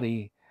this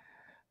body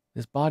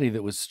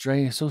that was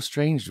so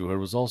strange to her,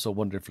 was also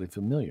wonderfully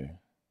familiar.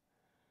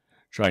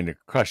 Trying to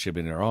crush him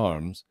in her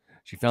arms,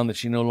 she found that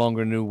she no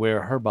longer knew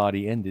where her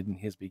body ended and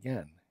his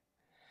began.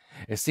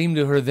 It seemed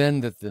to her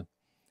then that the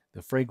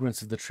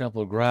fragrance of the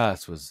trampled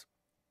grass was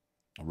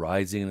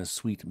rising in a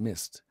sweet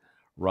mist,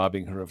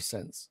 robbing her of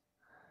sense.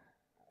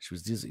 She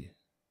was dizzy.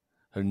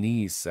 Her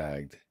knees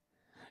sagged.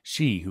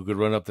 She, who could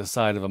run up the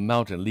side of a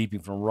mountain, leaping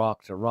from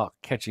rock to rock,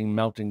 catching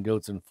mountain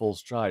goats in full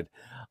stride.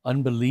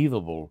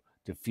 Unbelievable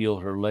to feel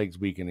her legs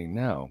weakening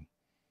now.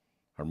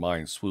 Her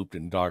mind swooped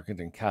and darkened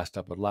and cast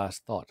up a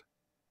last thought.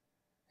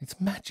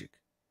 It's magic.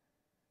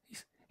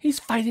 He's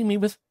fighting me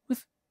with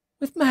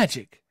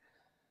magic.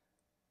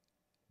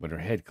 When her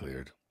head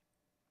cleared,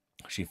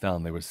 she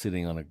found they were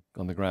sitting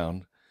on the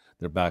ground,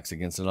 their backs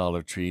against an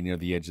olive tree near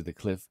the edge of the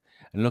cliff,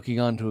 and looking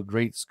onto a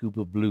great scoop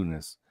of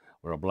blueness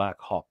where a black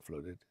hawk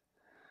floated.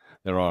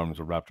 Their arms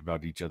were wrapped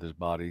about each other's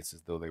bodies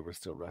as though they were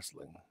still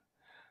wrestling.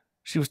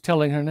 She was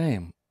telling her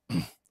name.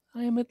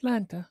 I am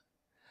Atalanta.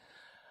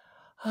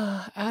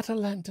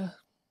 Atalanta.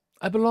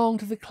 I belong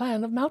to the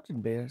clan of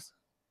mountain bears.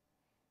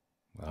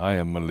 I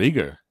am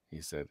Meleager,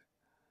 he said.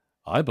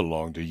 I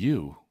belong to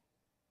you.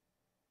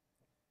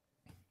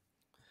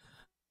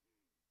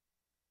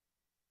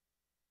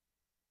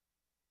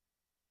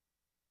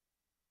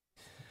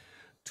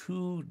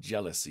 Two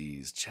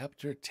Jealousies,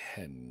 Chapter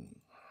 10.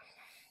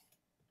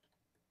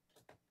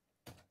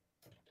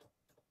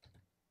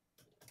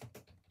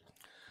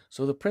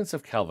 So the Prince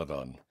of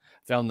Calydon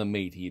found the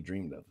mate he had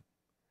dreamed of.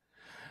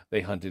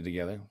 They hunted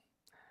together,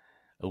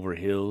 over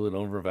hill and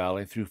over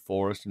valley, through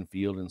forest and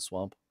field and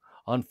swamp,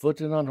 on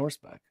foot and on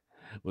horseback,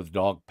 with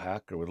dog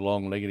pack or with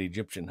long-legged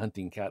Egyptian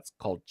hunting cats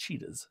called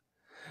cheetahs.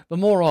 But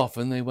more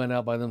often they went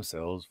out by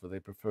themselves, for they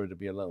preferred to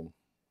be alone.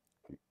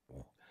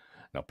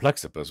 Now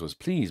Plexippus was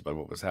pleased by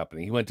what was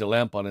happening. He went to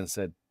Lampon and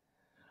said,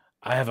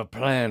 I have a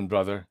plan,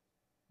 brother.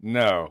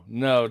 No,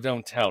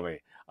 don't tell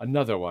me.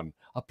 Another one.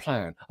 A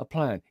plan.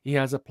 He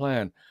has a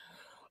plan.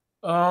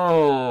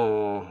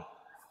 Oh,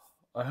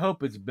 I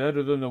hope it's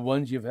better than the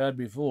ones you've had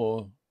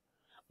before.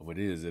 Oh, it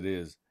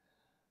is.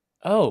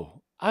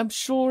 Oh, I'm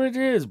sure it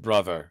is,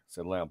 brother,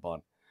 said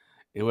Lampon.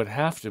 It would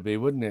have to be,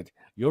 wouldn't it?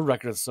 Your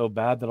record's so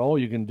bad that all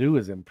you can do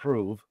is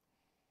improve.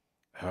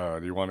 Do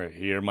you want to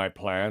hear my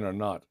plan or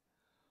not?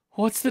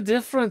 What's the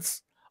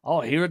difference?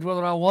 I'll hear it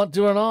whether I want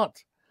to or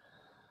not.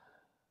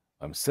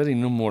 I'm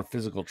setting no more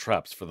physical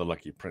traps for the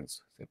lucky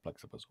prince, said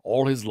Plexippus.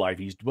 All his life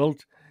he's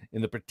dwelt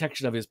in the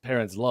protection of his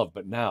parents' love,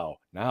 but now,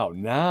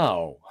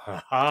 I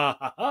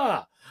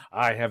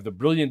have the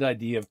brilliant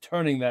idea of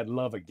turning that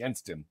love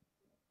against him.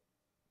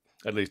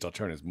 At least I'll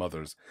turn his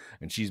mother's,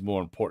 and she's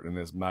more important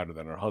in this matter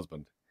than her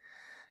husband.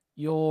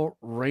 You're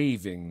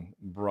raving,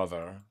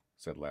 brother,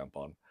 said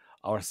Lampon.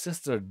 Our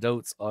sister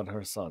dotes on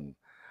her son.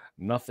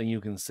 Nothing you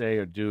can say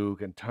or do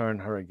can turn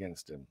her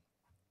against him.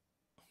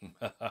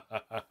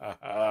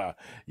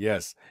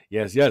 Yes,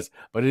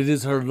 but it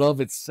is her love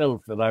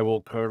itself that I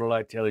will curdle,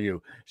 I tell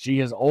you. She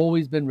has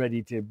always been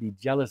ready to be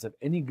jealous of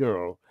any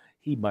girl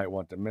he might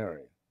want to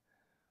marry.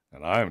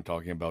 And I am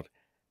talking about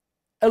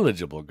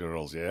eligible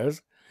girls,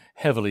 yes?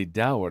 heavily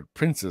dowered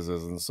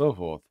princesses and so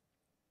forth.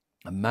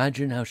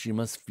 Imagine how she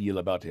must feel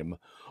about him,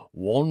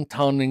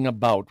 wantoning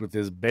about with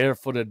his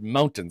barefooted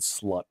mountain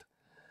slut.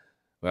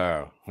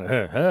 Well,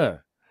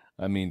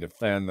 I mean to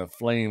fan the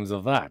flames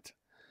of that.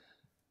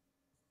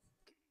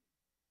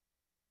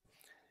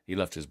 He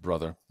left his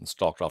brother and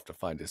stalked off to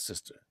find his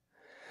sister.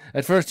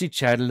 At first he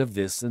chatted of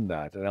this and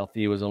that, and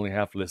Althea was only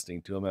half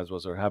listening to him, as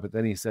was her habit.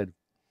 Then he said,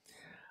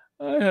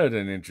 I heard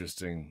an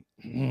interesting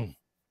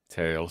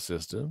tale,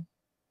 sister.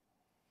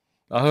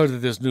 I heard that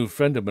this new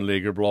friend of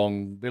Meleager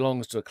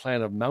belongs to a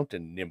clan of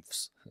mountain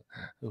nymphs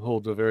who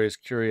hold a very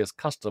curious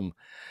custom.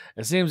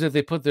 It seems that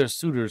they put their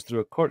suitors through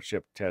a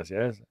courtship test,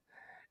 yes?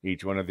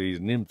 Each one of these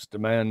nymphs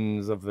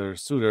demands of their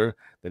suitor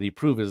that he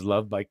prove his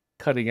love by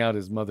cutting out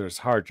his mother's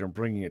heart and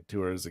bringing it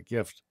to her as a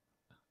gift.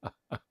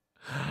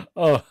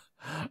 Oh,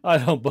 I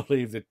don't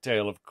believe the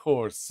tale, of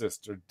course,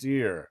 sister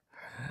dear.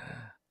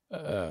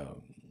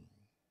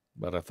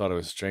 But I thought it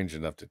was strange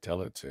enough to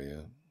tell it to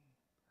you.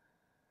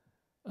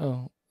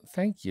 Oh,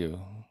 thank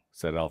you,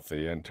 said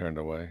Althea, and turned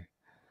away.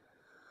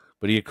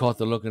 But he had caught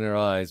the look in her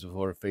eyes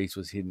before her face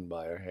was hidden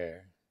by her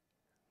hair.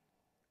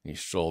 He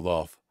strolled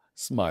off,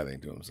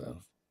 smiling to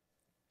himself.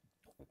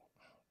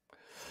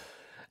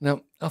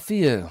 Now,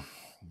 Althea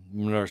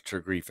nursed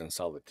her grief in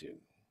solitude.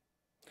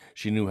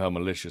 She knew how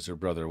malicious her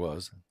brother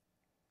was.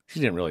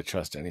 She didn't really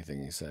trust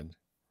anything he said.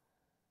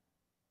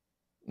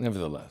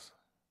 Nevertheless,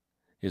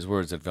 his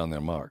words had found their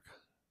mark.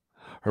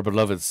 Her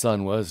beloved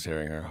son was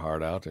tearing her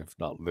heart out, if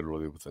not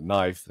literally with a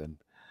knife, then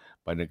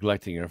by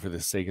neglecting her for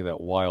the sake of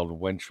that wild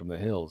wench from the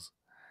hills.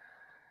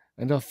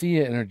 And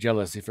Althea, in her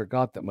jealousy,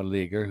 forgot that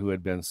Meleager, who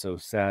had been so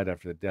sad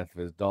after the death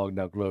of his dog,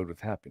 now glowed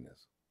with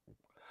happiness.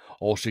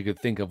 All she could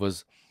think of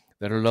was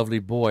that her lovely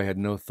boy had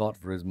no thought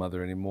for his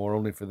mother any more,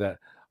 only for that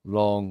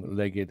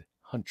long-legged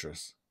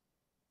huntress.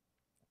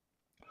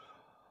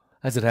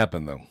 As it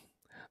happened, though,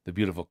 the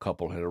beautiful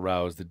couple had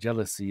aroused the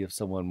jealousy of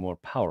someone more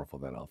powerful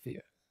than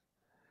Althea.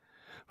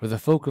 For the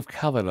folk of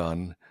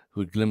Calydon,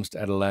 who had glimpsed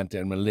Atalanta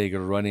and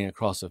Meleager running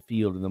across a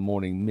field in the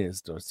morning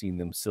mist, or seen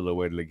them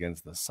silhouetted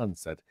against the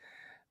sunset,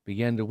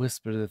 began to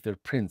whisper that their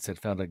prince had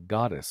found a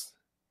goddess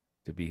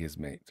to be his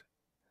mate.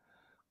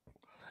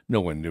 No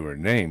one knew her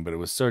name, but it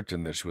was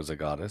certain that she was a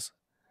goddess,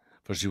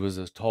 for she was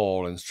as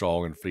tall and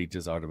strong and fleet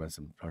as Artemis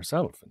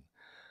herself, and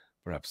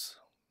perhaps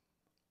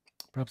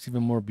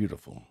even more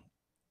beautiful.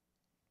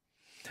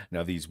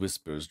 Now these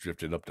whispers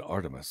drifted up to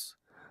Artemis,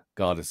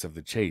 goddess of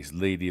the chase,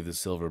 lady of the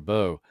silver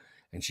bow,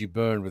 and she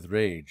burned with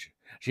rage.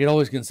 She had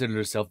always considered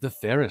herself the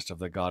fairest of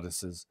the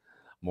goddesses,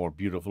 more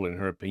beautiful in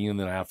her opinion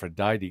than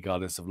Aphrodite,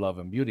 goddess of love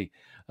and beauty.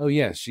 Oh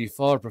yes, she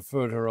far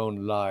preferred her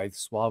own lithe,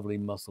 suavely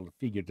muscled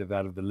figure to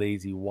that of the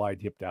lazy,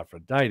 wide-hipped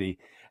Aphrodite,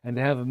 and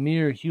to have a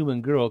mere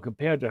human girl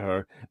compared to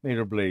her made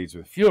her blaze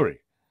with fury.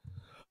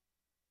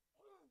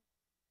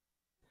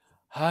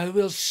 I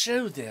will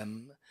show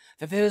them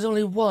that there is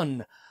only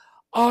one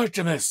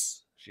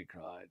Artemis, she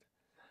cried.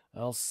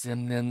 I'll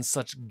send them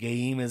such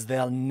game as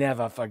they'll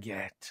never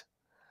forget.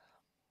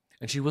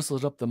 And she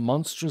whistled up the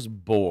monstrous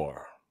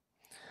boar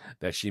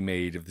that she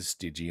made of the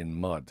Stygian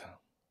mud.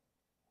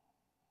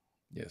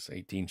 Yes,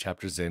 18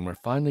 chapters in, we're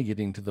finally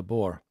getting to the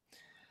boar.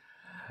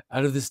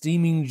 Out of the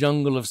steaming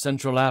jungle of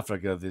Central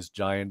Africa, this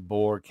giant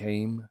boar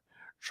came,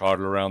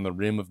 charted around the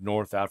rim of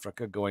North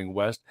Africa, going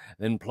west,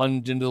 then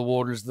plunged into the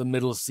waters of the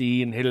Middle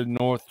Sea and headed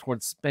north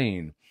towards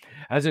Spain.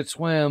 As it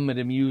swam, it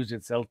amused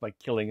itself by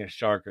killing a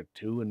shark or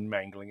two and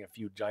mangling a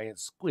few giant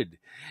squid.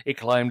 It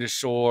climbed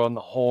ashore on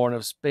the Horn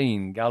of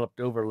Spain, galloped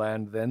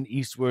overland, then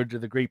eastward to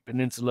the great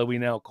peninsula we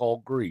now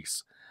call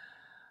Greece.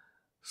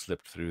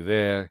 Slipped through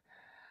there,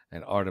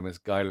 and Artemis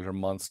guided her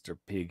monster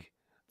pig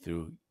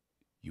through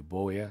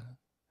Euboea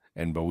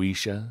and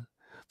Boeotia,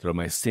 through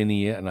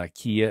Mycenae and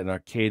Achaea and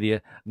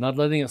Arcadia, not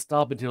letting it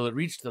stop until it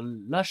reached the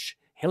lush,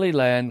 hilly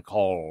land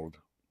called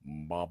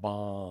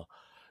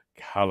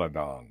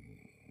Calydon.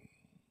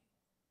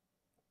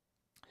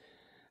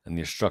 And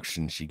the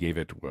instructions she gave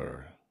it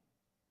were,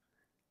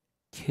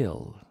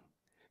 kill,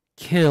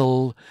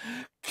 kill,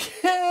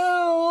 kill!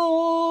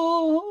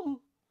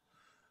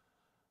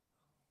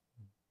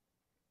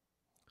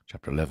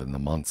 Chapter 11, the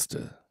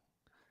monster.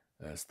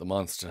 That's the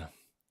monster.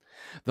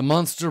 The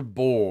monster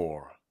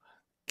boar.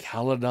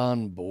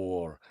 Calydon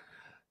boar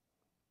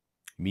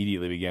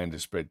immediately began to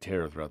spread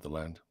terror throughout the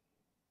land.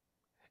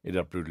 It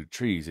uprooted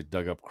trees, it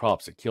dug up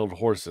crops, it killed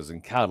horses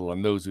and cattle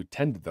and those who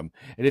tended them.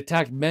 It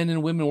attacked men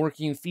and women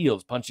working in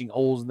fields, punching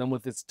holes in them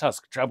with its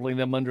tusk, trampling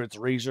them under its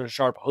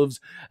razor-sharp hooves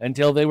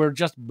until they were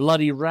just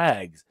bloody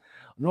rags.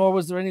 Nor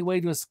was there any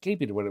way to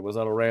escape it when it was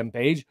on a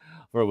rampage,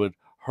 for it would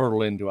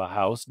hurtle into a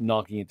house,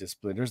 knocking it to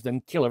splinters,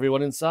 then kill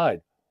everyone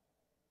inside.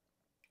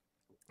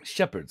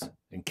 Shepherds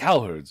and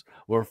cowherds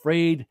were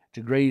afraid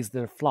to graze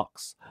their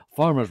flocks.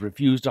 Farmers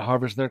refused to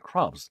harvest their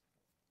crops.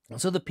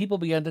 And so the people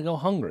began to go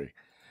hungry.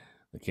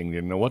 The king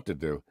didn't know what to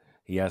do.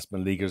 He asked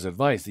Meleager's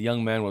advice. The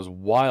young man was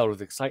wild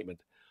with excitement.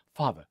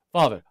 Father,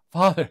 father,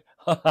 father!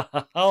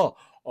 Oh,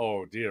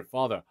 dear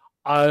father,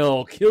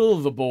 I'll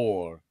kill the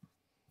boar.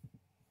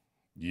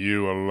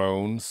 You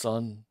alone,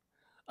 son?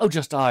 Oh,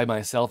 just I,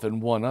 myself,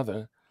 and one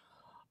other.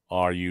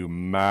 Are you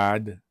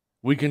mad?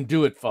 We can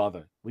do it,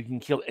 father. We can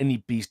kill any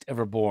beast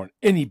ever born.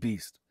 Any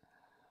beast.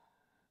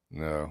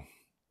 No.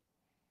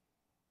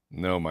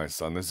 No, my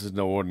son, this is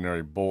no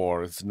ordinary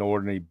boar. It's no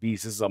ordinary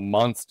beast. This is a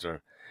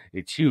monster.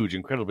 It's huge,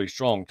 incredibly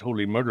strong,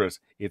 totally murderous.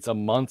 It's a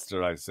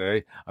monster, I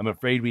say. I'm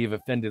afraid we have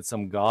offended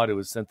some god who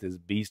has sent this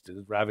beast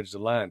to ravage the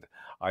land.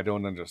 I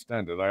don't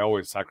understand it. I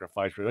always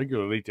sacrifice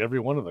regularly to every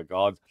one of the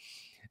gods.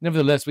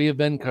 Nevertheless, we have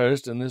been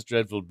cursed, and this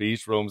dreadful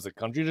beast roams the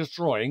country,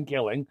 destroying,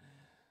 killing.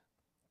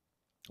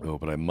 Oh,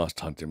 but I must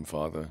hunt him,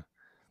 father.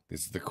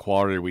 This is the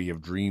quarry we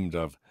have dreamed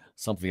of,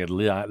 something at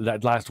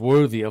last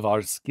worthy of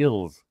our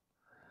skills.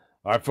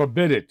 I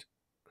forbid it,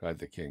 cried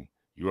the king.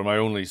 You are my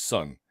only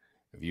son.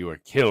 If you are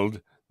killed,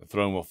 the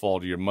throne will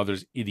fall to your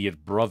mother's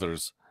idiot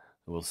brothers,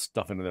 who will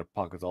stuff into their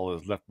pockets all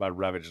that is left by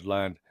ravaged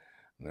land.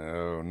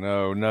 No,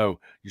 no, no.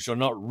 You shall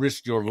not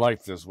risk your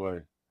life this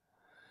way.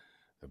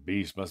 The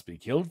beast must be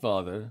killed,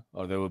 father,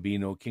 or there will be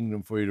no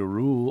kingdom for you to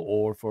rule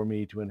or for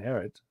me to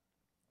inherit.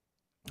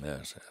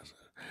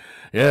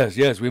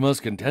 Yes, we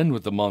must contend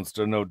with the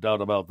monster, no doubt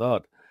about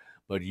that.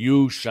 But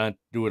you shan't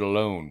do it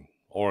alone,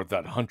 or with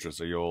that huntress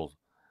of yours.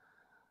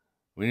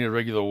 We need a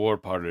regular war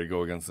party to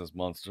go against this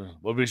monster.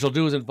 What we shall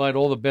do is invite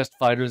all the best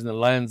fighters in the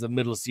lands of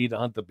Middle Sea to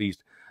hunt the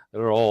beast.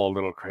 They're all a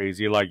little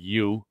crazy like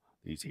you,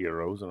 these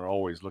heroes, and are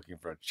always looking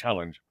for a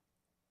challenge.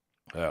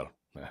 Well,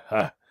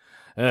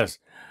 yes,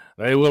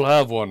 they will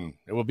have one.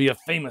 It will be a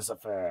famous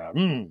affair.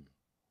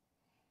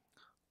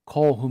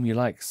 Call whom you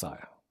like,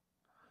 sire.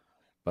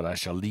 But I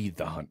shall lead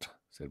the hunt,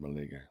 said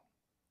Meleager.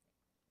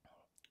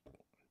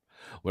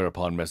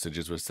 Whereupon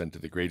messages were sent to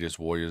the greatest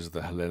warriors of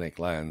the Hellenic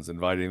lands,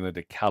 inviting them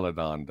to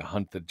Calydon to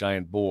hunt the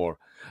giant boar,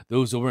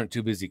 those who weren't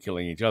too busy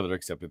killing each other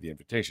accepted the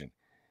invitation.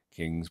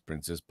 Kings,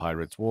 princes,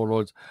 pirates,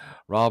 warlords,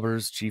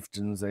 robbers,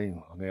 chieftains,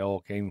 they all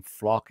came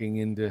flocking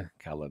into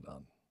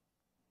Calydon.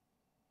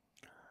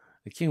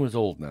 The king was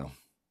old now,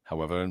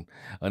 however, and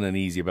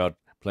uneasy about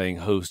playing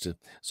host to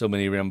so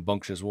many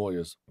rambunctious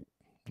warriors.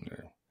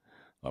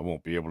 I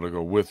won't be able to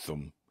go with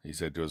them, he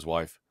said to his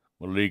wife.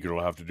 Meleager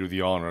will have to do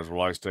the honors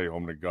while I stay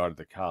home to guard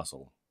the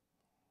castle.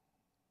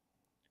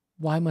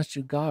 Why must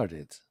you guard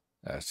it?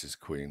 Asked his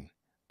queen.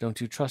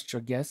 Don't you trust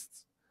your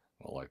guests?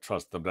 Well, I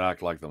trust them to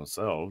act like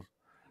themselves.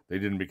 They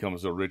didn't become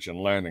so rich in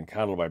land and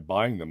cattle by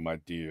buying them, my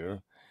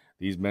dear.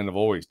 These men have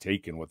always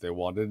taken what they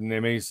wanted, and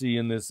they may see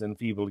in this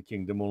enfeebled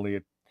kingdom only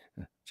a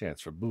chance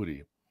for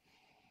booty.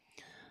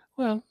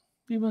 Well,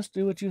 you must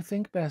do what you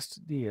think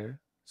best, dear,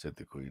 said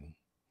the queen.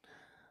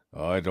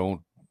 I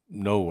don't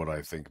know what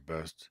I think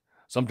best.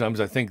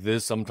 Sometimes I think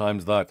this,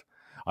 sometimes that.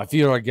 I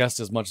fear our guest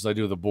as much as I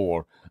do the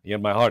boar,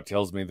 yet my heart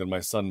tells me that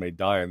my son may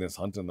die in this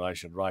hunt and that I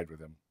should ride with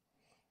him.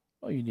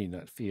 Oh, you need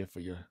not fear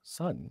for your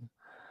son,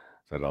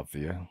 said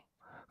Althea.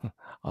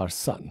 Our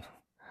son.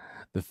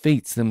 The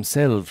fates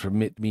themselves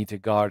permit me to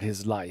guard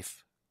his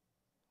life.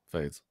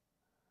 Fates?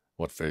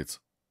 What fates?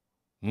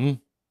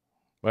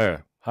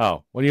 Where?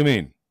 How? What do you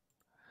mean?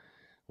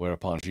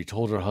 Whereupon she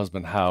told her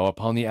husband how,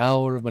 upon the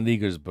hour of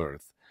Meleager's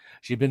birth,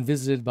 she had been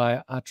visited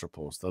by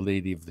Atropos, the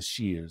lady of the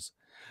shears.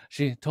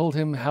 She told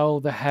him how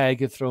the hag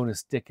had thrown a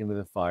stick into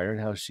the fire, and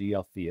how she,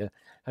 Althea,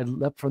 had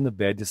leapt from the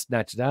bed to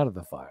snatch it out of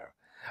the fire,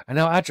 and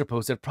how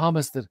Atropos had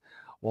promised that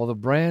while the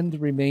brand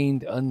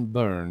remained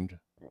unburned,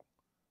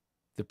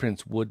 the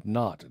prince would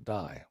not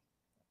die.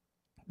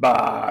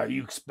 Bah!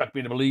 You expect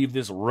me to believe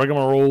this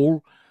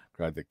rigmarole?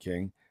 Cried the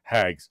king.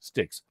 Hags,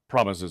 sticks,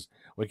 promises.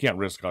 We can't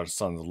risk our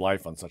son's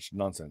life on such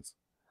nonsense.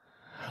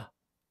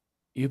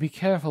 You be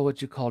careful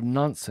what you call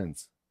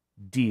nonsense,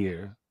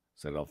 dear,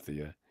 said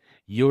Althea.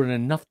 You're in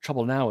enough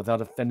trouble now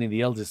without offending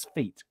the eldest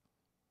fate.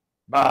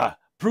 Bah!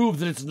 Prove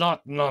that it's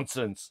not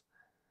nonsense.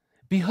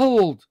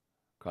 Behold,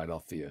 cried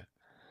Althea.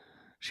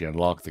 She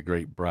unlocked the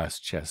great brass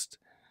chest.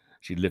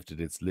 She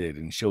lifted its lid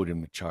and showed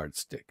him the charred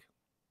stick.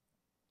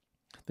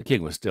 The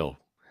king was still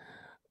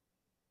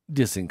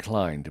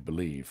disinclined to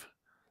believe,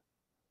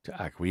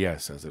 to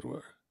acquiesce, as it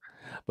were.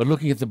 But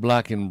looking at the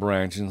blackened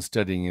branch and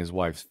studying his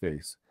wife's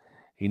face,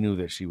 he knew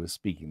that she was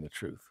speaking the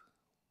truth.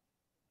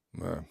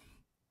 Well,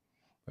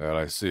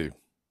 I see.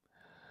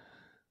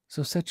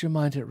 So set your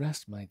mind at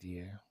rest, my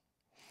dear.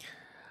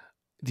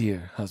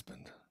 Dear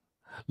husband,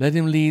 let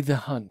him lead the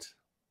hunt,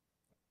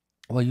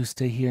 while you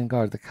stay here and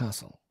guard the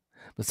castle.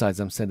 Besides,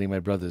 I'm sending my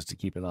brothers to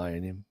keep an eye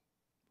on him.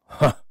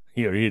 Ha!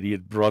 Your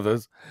idiot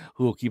brothers!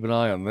 Who will keep an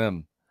eye on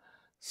them?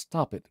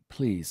 Stop it,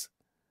 please.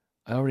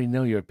 I already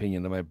know your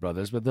opinion of my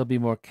brothers, but they'll be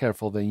more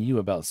careful than you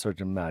about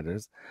certain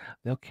matters.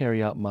 They'll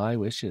carry out my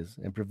wishes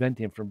and prevent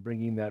him from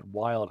bringing that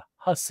wild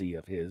hussy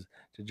of his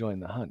to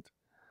join the hunt.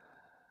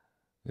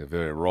 They're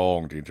very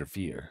wrong to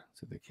interfere,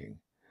 said the king.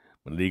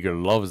 Meleager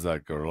loves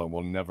that girl and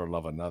will never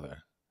love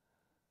another.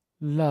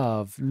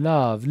 Love,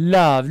 love,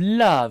 love,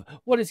 love!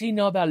 What does he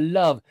know about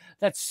love?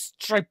 That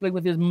stripling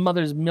with his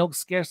mother's milk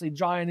scarcely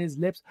dry on his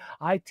lips.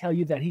 I tell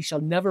you that he shall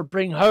never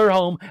bring her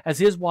home as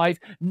his wife,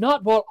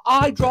 not while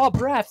I draw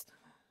breath.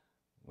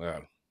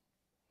 Well,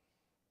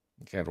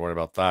 I can't worry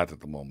about that at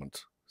the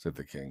moment, said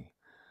the king.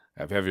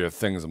 I have heavier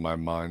things in my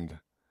mind.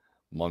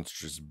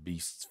 Monstrous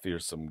beasts,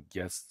 fearsome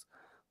guests.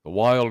 The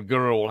wild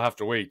girl will have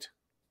to wait.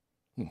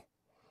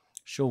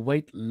 She'll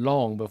wait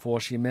long before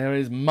she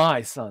marries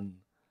my son,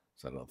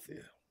 said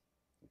Althea.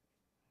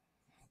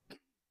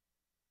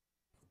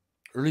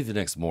 Early the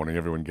next morning,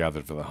 everyone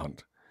gathered for the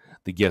hunt.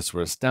 The guests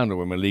were astounded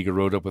when Meleager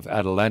rode up with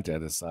Atalanta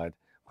at his side.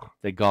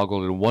 They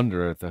goggled in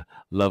wonder at the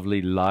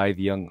lovely, lithe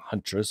young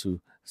huntress who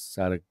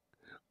sat a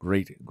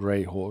great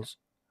gray horse.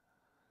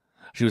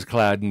 She was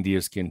clad in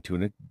deerskin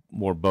tunic,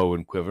 wore bow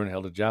and quiver, and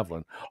held a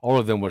javelin. All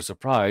of them were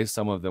surprised.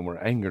 Some of them were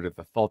angered at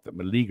the thought that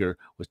Meleager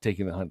was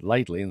taking the hunt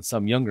lightly, and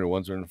some younger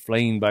ones were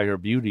inflamed by her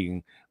beauty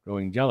and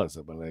growing jealous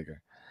of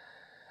Meleager.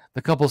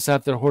 The couple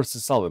sat their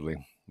horses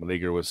solidly.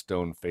 Meleager was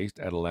stone-faced,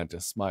 Atalanta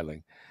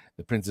smiling.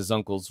 The prince's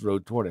uncles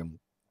rode toward him.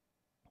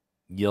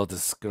 "You're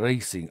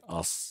disgracing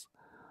us,"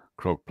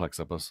 croaked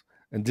Plexippus,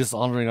 "and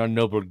dishonoring our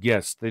noble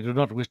guests. They do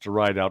not wish to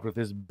ride out with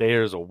this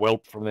bear's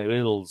whelp from the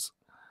hills."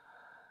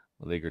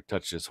 Meleager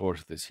touched his horse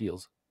with his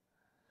heels.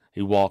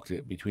 He walked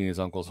it between his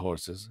uncle's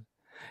horses.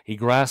 He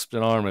grasped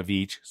an arm of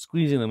each,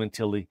 squeezing them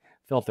until he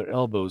felt their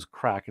elbows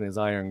crack in his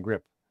iron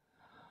grip.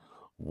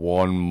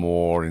 "One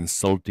more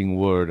insulting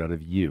word out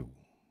of you,"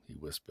 he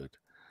whispered,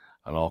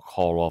 "and I'll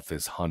call off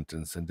this hunt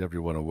and send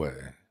everyone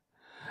away.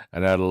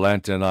 And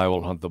Atalanta and I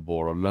will hunt the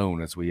boar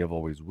alone, as we have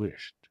always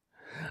wished.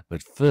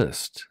 But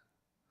first,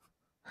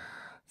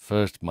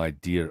 my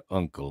dear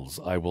uncles,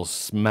 I will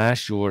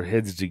smash your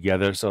heads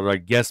together so our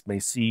guests may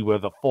see where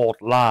the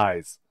fault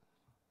lies."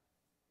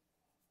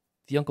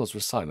 The uncles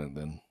were silent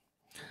then.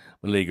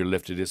 Meleager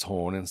lifted his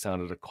horn and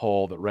sounded a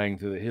call that rang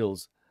through the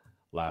hills.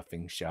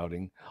 Laughing,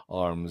 shouting,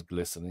 arms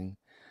glistening,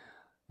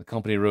 the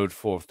company rode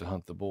forth to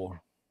hunt the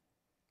boar.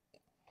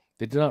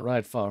 They did not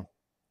ride far.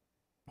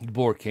 The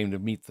boar came to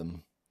meet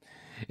them.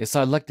 It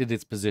selected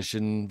its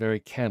position very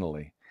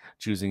cannily,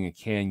 choosing a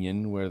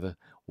canyon where the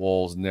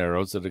walls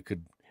narrowed so that it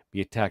could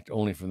be attacked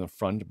only from the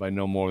front by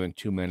no more than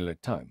 2 men at a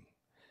time.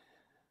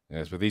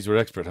 Yes, but these were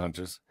expert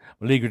hunters.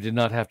 Meleager did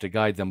not have to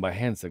guide them by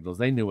hand signals.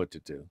 They knew what to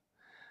do.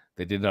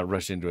 They did not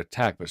rush into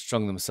attack, but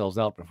strung themselves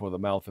out before the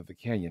mouth of the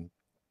canyon.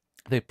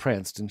 They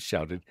pranced and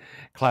shouted,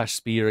 clashed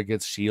spear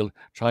against shield,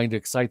 trying to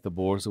excite the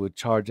boars who would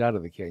charge out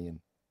of the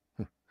canyon.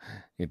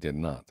 It did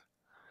not.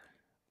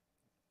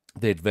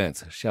 They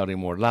advanced, shouting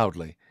more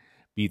loudly,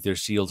 beat their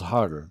shields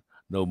harder.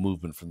 No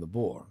movement from the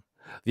boar.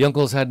 The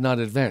uncles had not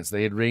advanced.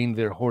 They had reined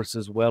their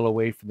horses well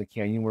away from the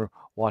canyon, were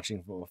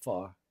watching from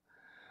afar.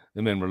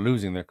 The men were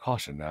losing their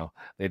caution now.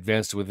 They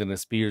advanced to within a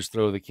spear's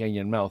throw of the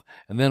canyon mouth,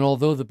 and then,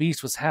 although the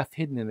beast was half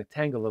hidden in a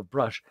tangle of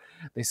brush,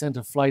 they sent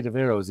a flight of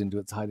arrows into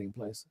its hiding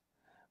place.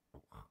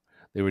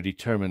 They were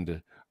determined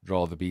to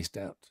draw the beast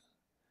out.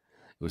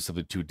 It was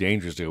simply too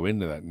dangerous to go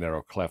into that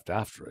narrow cleft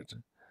after it.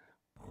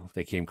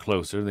 They came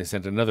closer, and they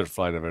sent another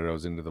flight of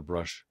arrows into the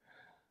brush.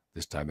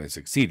 This time they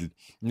succeeded,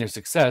 and their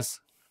success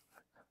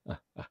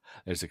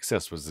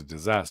was a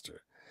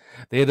disaster.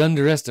 They had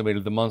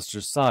underestimated the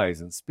monster's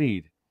size and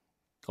speed.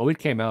 Oh, it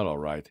came out all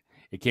right.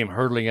 It came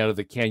hurtling out of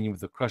the canyon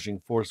with the crushing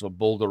force of a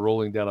boulder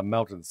rolling down a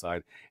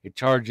mountainside. It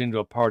charged into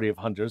a party of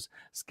hunters,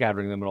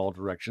 scattering them in all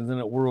directions, and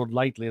it whirled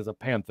lightly as a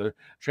panther,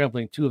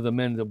 trampling 2 of the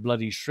men to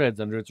bloody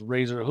shreds under its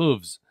razor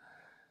hooves.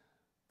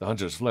 The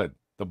hunters fled.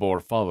 The boar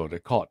followed.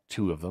 It caught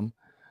 2 of them,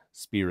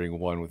 spearing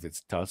one with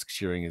its tusk,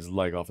 shearing his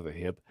leg off at the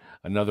hip.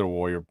 Another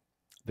warrior,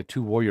 the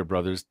 2 warrior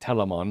brothers,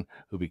 Telamon,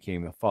 who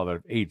became the father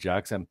of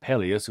Ajax, and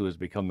Peleus, who has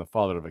become the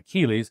father of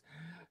Achilles,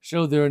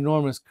 showed their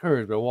enormous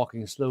courage by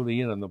walking slowly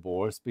in on the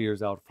boar,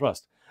 spears out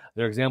thrust.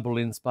 Their example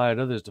inspired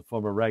others to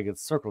form a ragged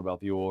circle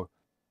about the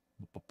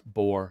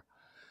boar.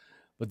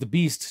 But the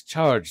beast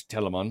charged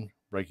Telamon,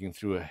 breaking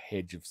through a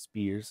hedge of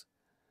spears.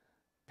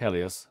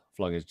 Peleus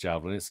flung his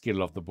javelin. It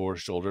skidded off the boar's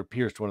shoulder,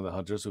 pierced one of the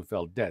hunters, who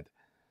fell dead.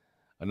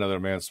 Another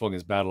man swung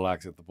his battle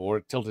axe at the boar.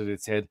 It tilted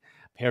its head,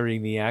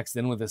 parrying the axe,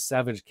 then with a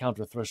savage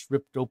counter-thrust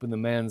ripped open the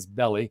man's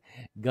belly,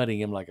 gutting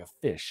him like a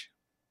fish.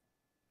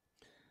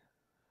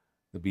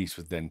 The beast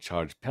would then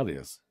charge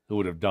Peleus, who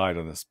would have died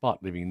on the spot,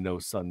 leaving no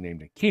son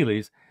named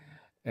Achilles,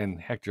 and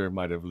Hector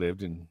might have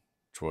lived, and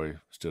Troy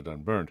stood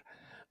unburned.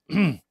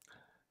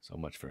 So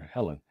much for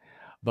Helen.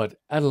 But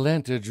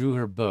Atalanta drew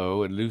her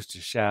bow and loosed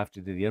a shaft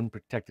into the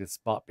unprotected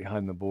spot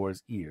behind the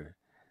boar's ear.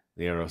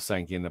 The arrow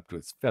sank in up to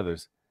its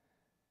feathers.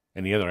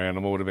 Any other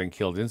animal would have been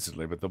killed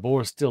instantly, but the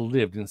boar still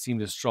lived and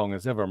seemed as strong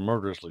as ever,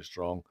 murderously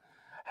strong.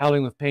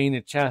 Howling with pain,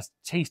 it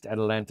chased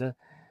Atalanta.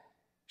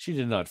 She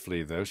did not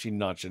flee, though. She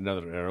notched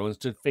another arrow and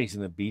stood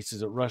facing the beast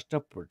as it rushed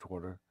upward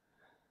toward her.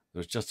 There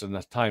was just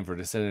enough time for her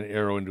to send an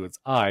arrow into its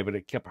eye, but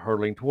it kept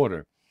hurtling toward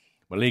her.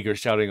 Meleager,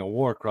 shouting a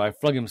war cry,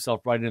 flung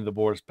himself right into the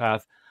boar's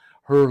path,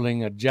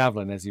 hurling a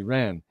javelin as he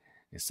ran.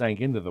 It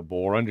sank into the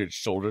boar under its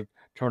shoulder,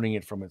 turning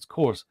it from its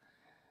course.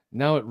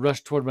 Now it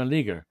rushed toward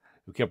Meleager,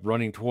 who kept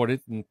running toward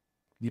it and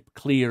leaped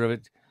clear of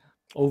it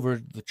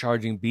over the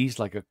charging beast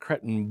like a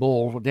cretin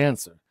bull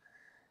dancer.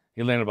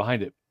 He landed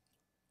behind it.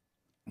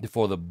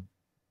 Before the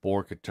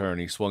boar could turn,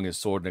 he swung his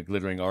sword in a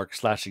glittering arc,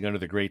 slashing under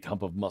the great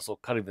hump of muscle,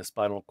 cutting the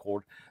spinal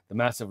cord. The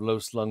massive,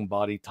 low-slung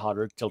body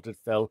tottered, tilted,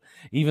 fell.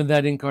 Even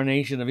that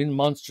incarnation of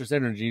monstrous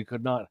energy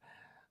could not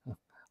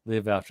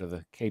live after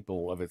the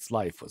caple of its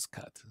life was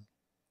cut.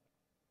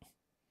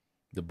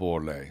 The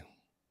boar lay,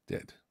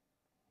 dead.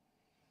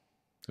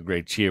 A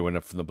great cheer went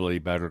up from the bloody,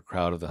 battered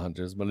crowd of the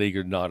hunters.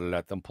 Meleager nodded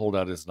at them, pulled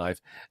out his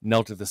knife,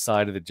 knelt at the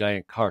side of the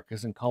giant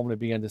carcass, and calmly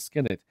began to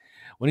skin it.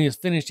 When he was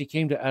finished, he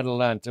came to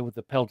Atalanta with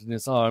the pelt in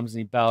his arms, and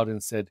he bowed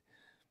and said,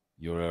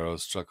 "Your arrow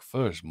struck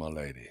first, my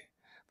lady.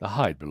 The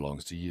hide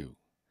belongs to you."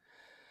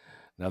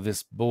 Now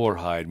this boar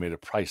hide made a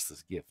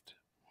priceless gift.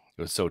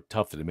 It was so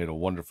tough that it made a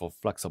wonderful,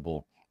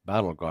 flexible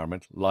battle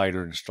garment,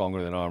 lighter and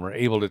stronger than armor,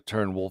 able to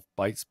turn wolf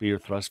bite, spear,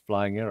 thrust,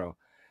 flying arrow.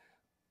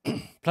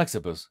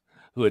 Plexippus,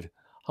 who had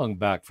hung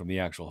back from the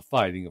actual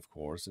fighting, of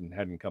course, and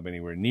hadn't come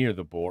anywhere near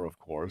the boar, of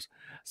course,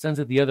 sensed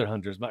that the other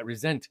hunters might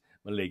resent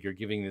Meleager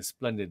giving this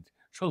splendid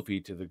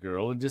trophy to the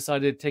girl, and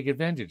decided to take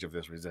advantage of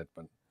this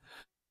resentment.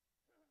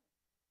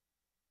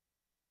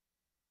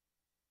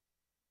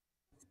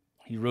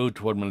 He rode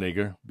toward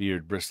Meleager,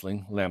 beard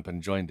bristling.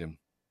 Lampin joined him.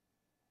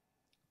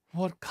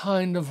 "What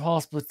kind of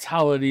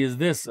hospitality is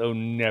this, O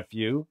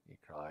nephew?" he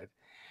cried.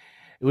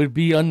 "It would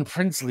be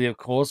unprincely, of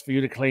course, for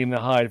you to claim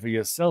the hide for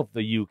yourself, though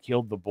you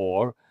killed the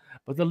boar,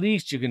 but the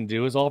least you can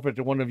do is offer it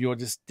to one of your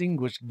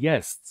distinguished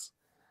guests."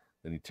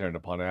 Then he turned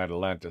upon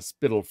Atalanta,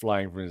 spittle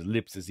flying from his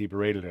lips as he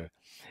berated her.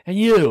 "And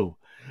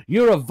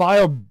you're a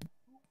vile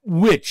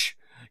witch.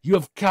 You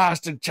have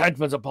cast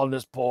enchantments upon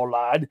this poor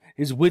lad.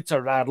 His wits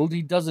are addled.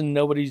 He doesn't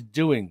know what he's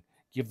doing.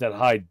 Give that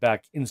hide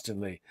back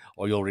instantly,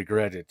 or you'll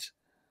regret it."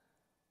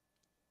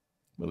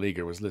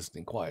 Meleager was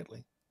listening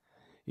quietly.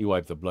 He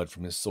wiped the blood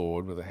from his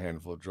sword with a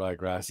handful of dry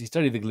grass. He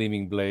studied the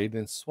gleaming blade,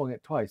 then swung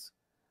it twice.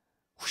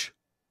 Whoosh,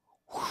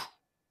 whoosh.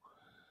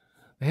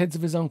 The heads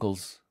of his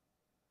uncles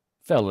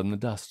fell in the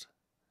dust,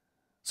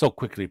 so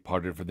quickly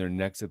parted from their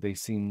necks that they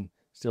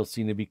still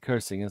seemed to be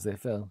cursing as they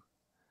fell.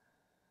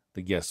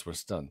 The guests were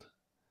stunned.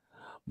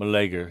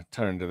 Meleager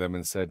turned to them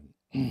and said,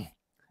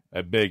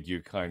 "I beg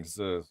you, kind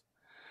sirs,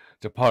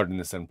 to pardon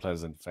this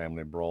unpleasant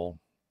family brawl.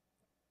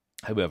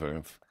 However,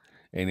 if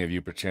any of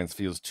you perchance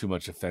feels too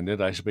much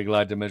offended, I shall be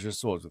glad to measure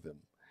swords with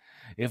him.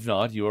 If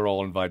not, you are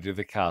all invited to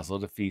the castle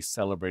to feast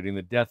celebrating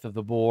the death of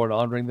the boar and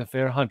honoring the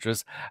fair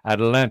huntress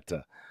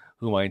Atalanta,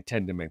 whom I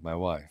intend to make my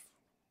wife."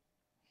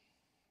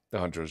 The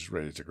hunters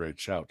raised a great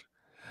shout.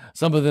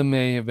 Some of them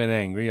may have been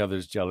angry,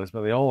 others jealous,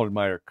 but they all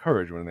admired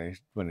courage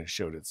when it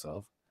showed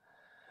itself.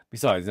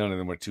 Besides, none of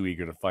them were too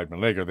eager to fight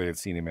Meleager. They had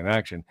seen him in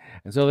action,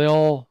 and so they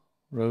all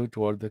rode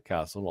toward the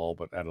castle, all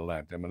but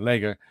Atalanta and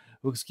Meleager,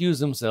 who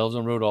excused themselves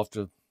and rode off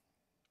to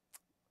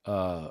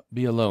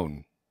be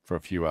alone for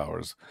a few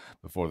hours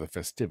before the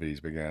festivities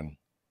began.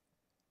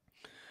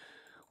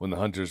 When the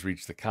hunters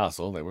reached the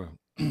castle, they were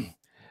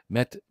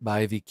met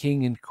by the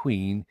king and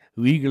queen,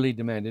 who eagerly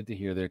demanded to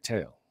hear their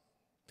tale.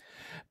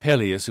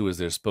 Peleus, who was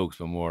their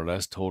spokesman more or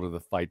less, told of the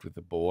fight with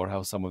the boar,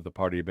 how some of the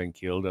party had been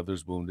killed,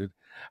 others wounded,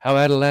 how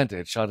Atalanta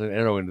had shot an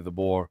arrow into the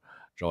boar,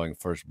 drawing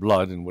first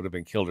blood, and would have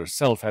been killed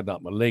herself had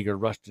not Meleager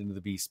rushed into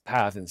the beast's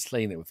path and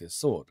slain it with his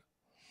sword.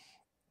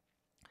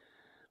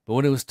 But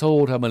when it was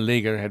told how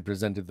Meleager had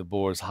presented the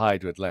boar's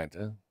hide to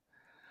Atalanta,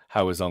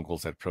 how his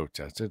uncles had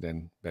protested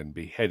and been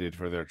beheaded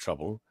for their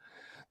trouble,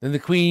 then the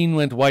queen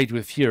went white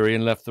with fury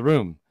and left the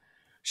room.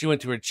 She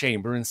went to her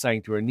chamber and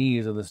sank to her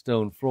knees on the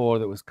stone floor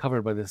that was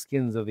covered by the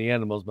skins of the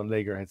animals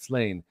Meleager had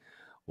slain,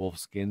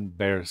 wolfskin,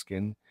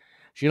 bearskin.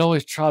 She had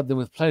always trod them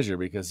with pleasure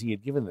because he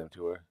had given them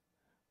to her.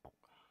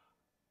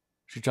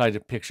 She tried to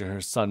picture her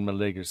son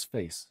Meleager's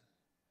face.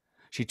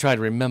 She tried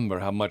to remember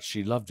how much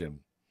she loved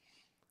him,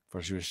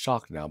 for she was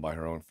shocked now by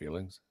her own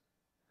feelings.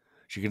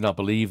 She could not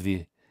believe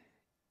the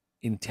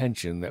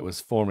intention that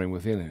was forming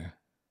within her.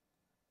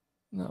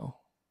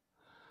 "No,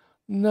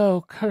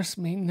 no, curse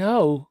me,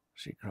 no,"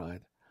 she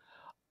cried.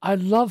 "I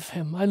love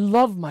him. I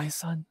love my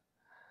son."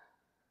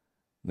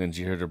 Then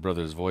she heard her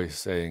brother's voice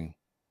saying,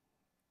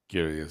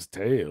 "Curious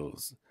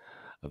tales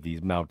of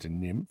these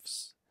mountain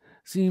nymphs.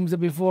 Seems that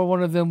before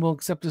one of them will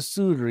accept a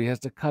suitor, he has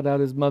to cut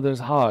out his mother's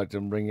heart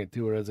and bring it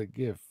to her as a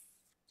gift."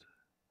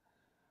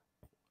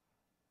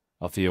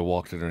 Althea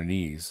walked on her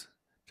knees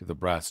to the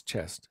brass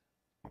chest.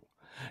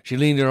 She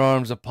leaned her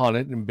arms upon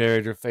it and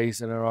buried her face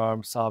in her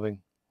arms,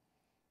 sobbing,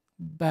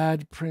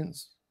 "Bad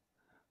prince,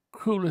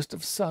 cruelest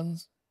of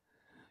sons,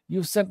 you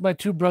have sent my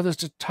 2 brothers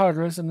to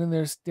Tartarus, and in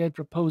their stead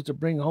proposed to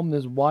bring home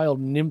this wild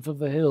nymph of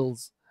the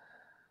hills.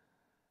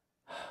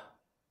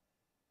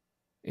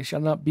 It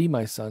shall not be,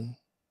 my son.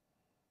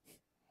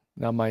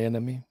 Now my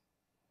enemy,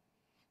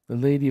 the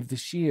Lady of the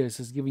Shears,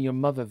 has given your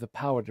mother the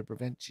power to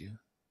prevent you."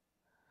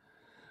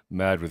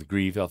 Mad with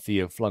grief,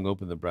 Althea flung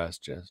open the brass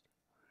chest.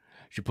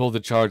 She pulled the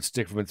charred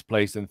stick from its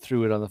place and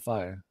threw it on the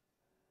fire,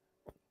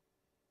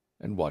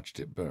 and watched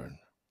it burn.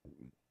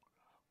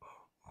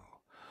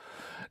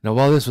 Now,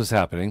 while this was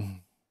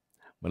happening,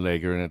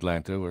 Meleager and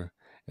Atalanta were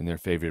in their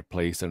favorite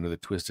place under the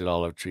twisted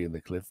olive tree in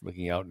the cliff,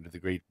 looking out into the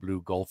great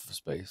blue gulf of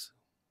space.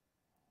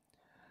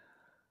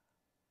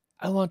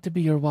 "I want to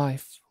be your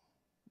wife,"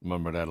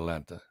 murmured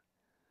Atalanta.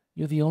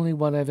 "You're the only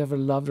one I've ever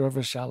loved or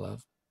ever shall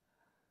love.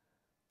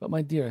 But,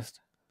 my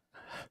dearest,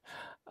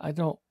 I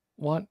don't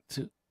want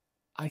to.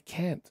 I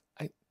can't.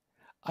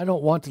 I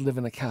don't want to live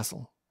in a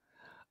castle.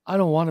 I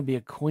don't want to be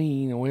a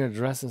queen and wear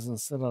dresses and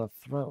sit on a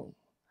throne.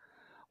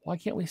 Why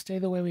can't we stay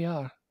the way we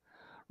are,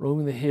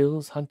 roaming the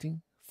hills,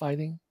 hunting,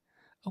 fighting?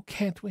 Oh,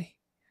 can't we?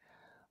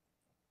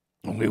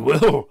 We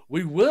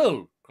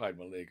will, cried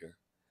Meleager.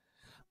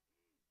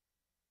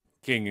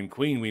 King and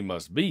queen we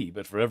must be,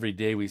 but for every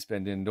day we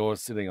spend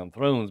indoors sitting on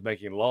thrones,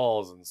 making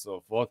laws and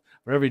so forth,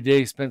 for every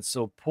day spent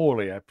so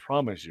poorly, I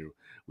promise you,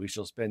 we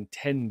shall spend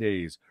 10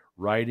 days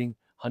riding,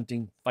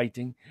 hunting,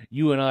 fighting,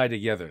 you and I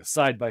together,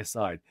 side by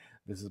side.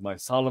 This is my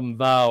solemn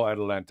vow,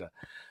 Atalanta.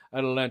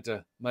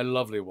 Atalanta, my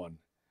lovely one.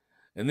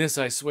 And this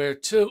I swear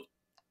to...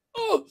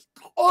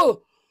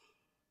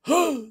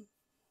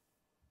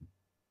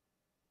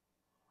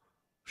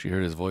 She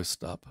heard his voice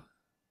stop.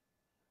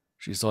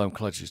 She saw him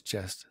clutch his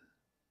chest.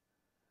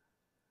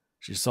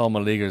 She saw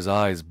Meleager's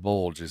eyes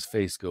bulge, his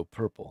face go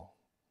purple.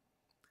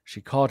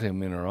 She caught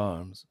him in her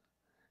arms.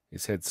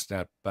 His head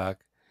snapped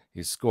back,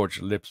 his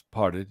scorched lips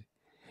parted.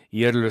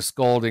 He uttered a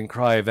scalding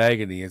cry of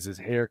agony as his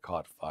hair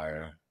caught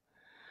fire.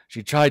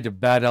 She tried to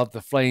bat out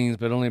the flames,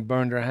 but only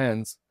burned her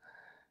hands.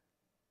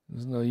 It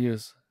was no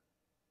use.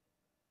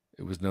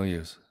 It was no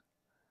use.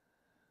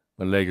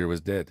 Meleager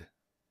was dead.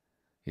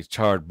 His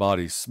charred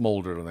body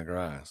smoldered on the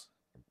grass.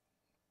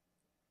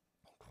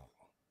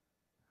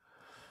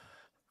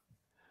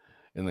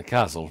 In the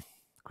castle,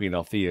 Queen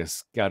Althea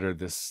scattered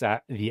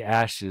the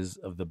ashes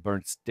of the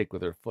burnt stick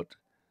with her foot,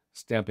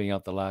 stamping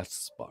out the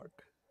last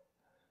spark.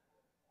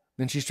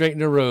 Then she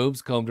straightened her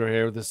robes, combed her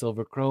hair with a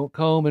silver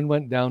comb, and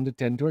went down to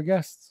tend to her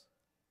guests.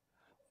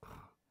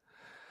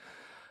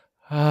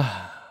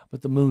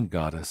 But the moon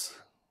goddess,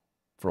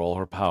 for all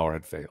her power,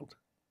 had failed.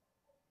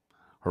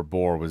 Her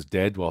boar was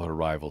dead while her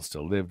rival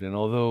still lived, and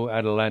although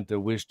Atalanta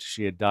wished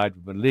she had died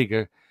with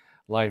Meleager,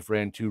 life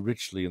ran too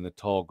richly in the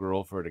tall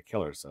girl for her to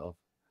kill herself.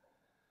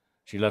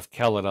 She left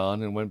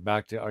Calydon and went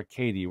back to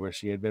Arcadia, where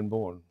she had been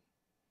born.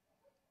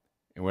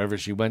 And wherever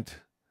she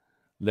went,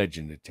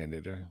 legend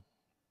attended her.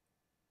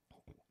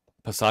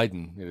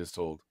 Poseidon, it is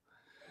told,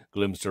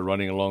 glimpsed her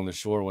running along the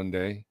shore one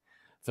day,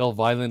 fell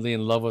violently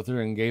in love with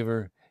her, and gave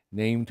her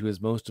name to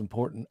his most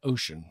important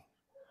ocean.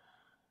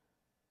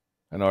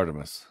 And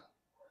Artemis,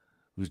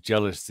 whose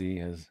jealousy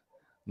has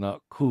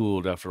not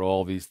cooled after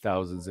all these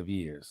thousands of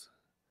years,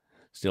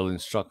 still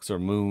instructs her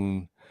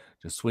moon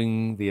to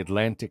swing the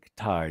Atlantic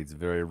tides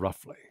very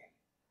roughly,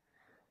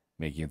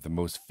 making it the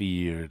most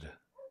feared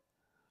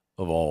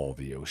of all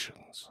the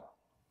oceans.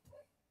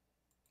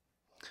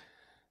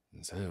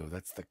 And so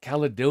that's the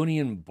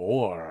Calydonian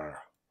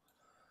Boar,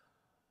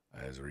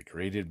 as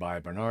recreated by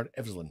Bernard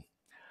Evslin.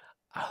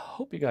 I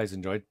hope you guys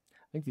enjoyed.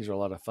 I think these are a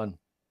lot of fun.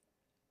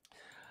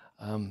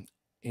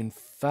 In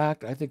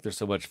fact, I think they're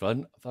so much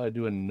fun, I thought I'd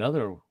do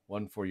another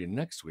one for you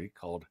next week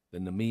called the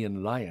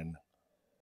Nemean Lion.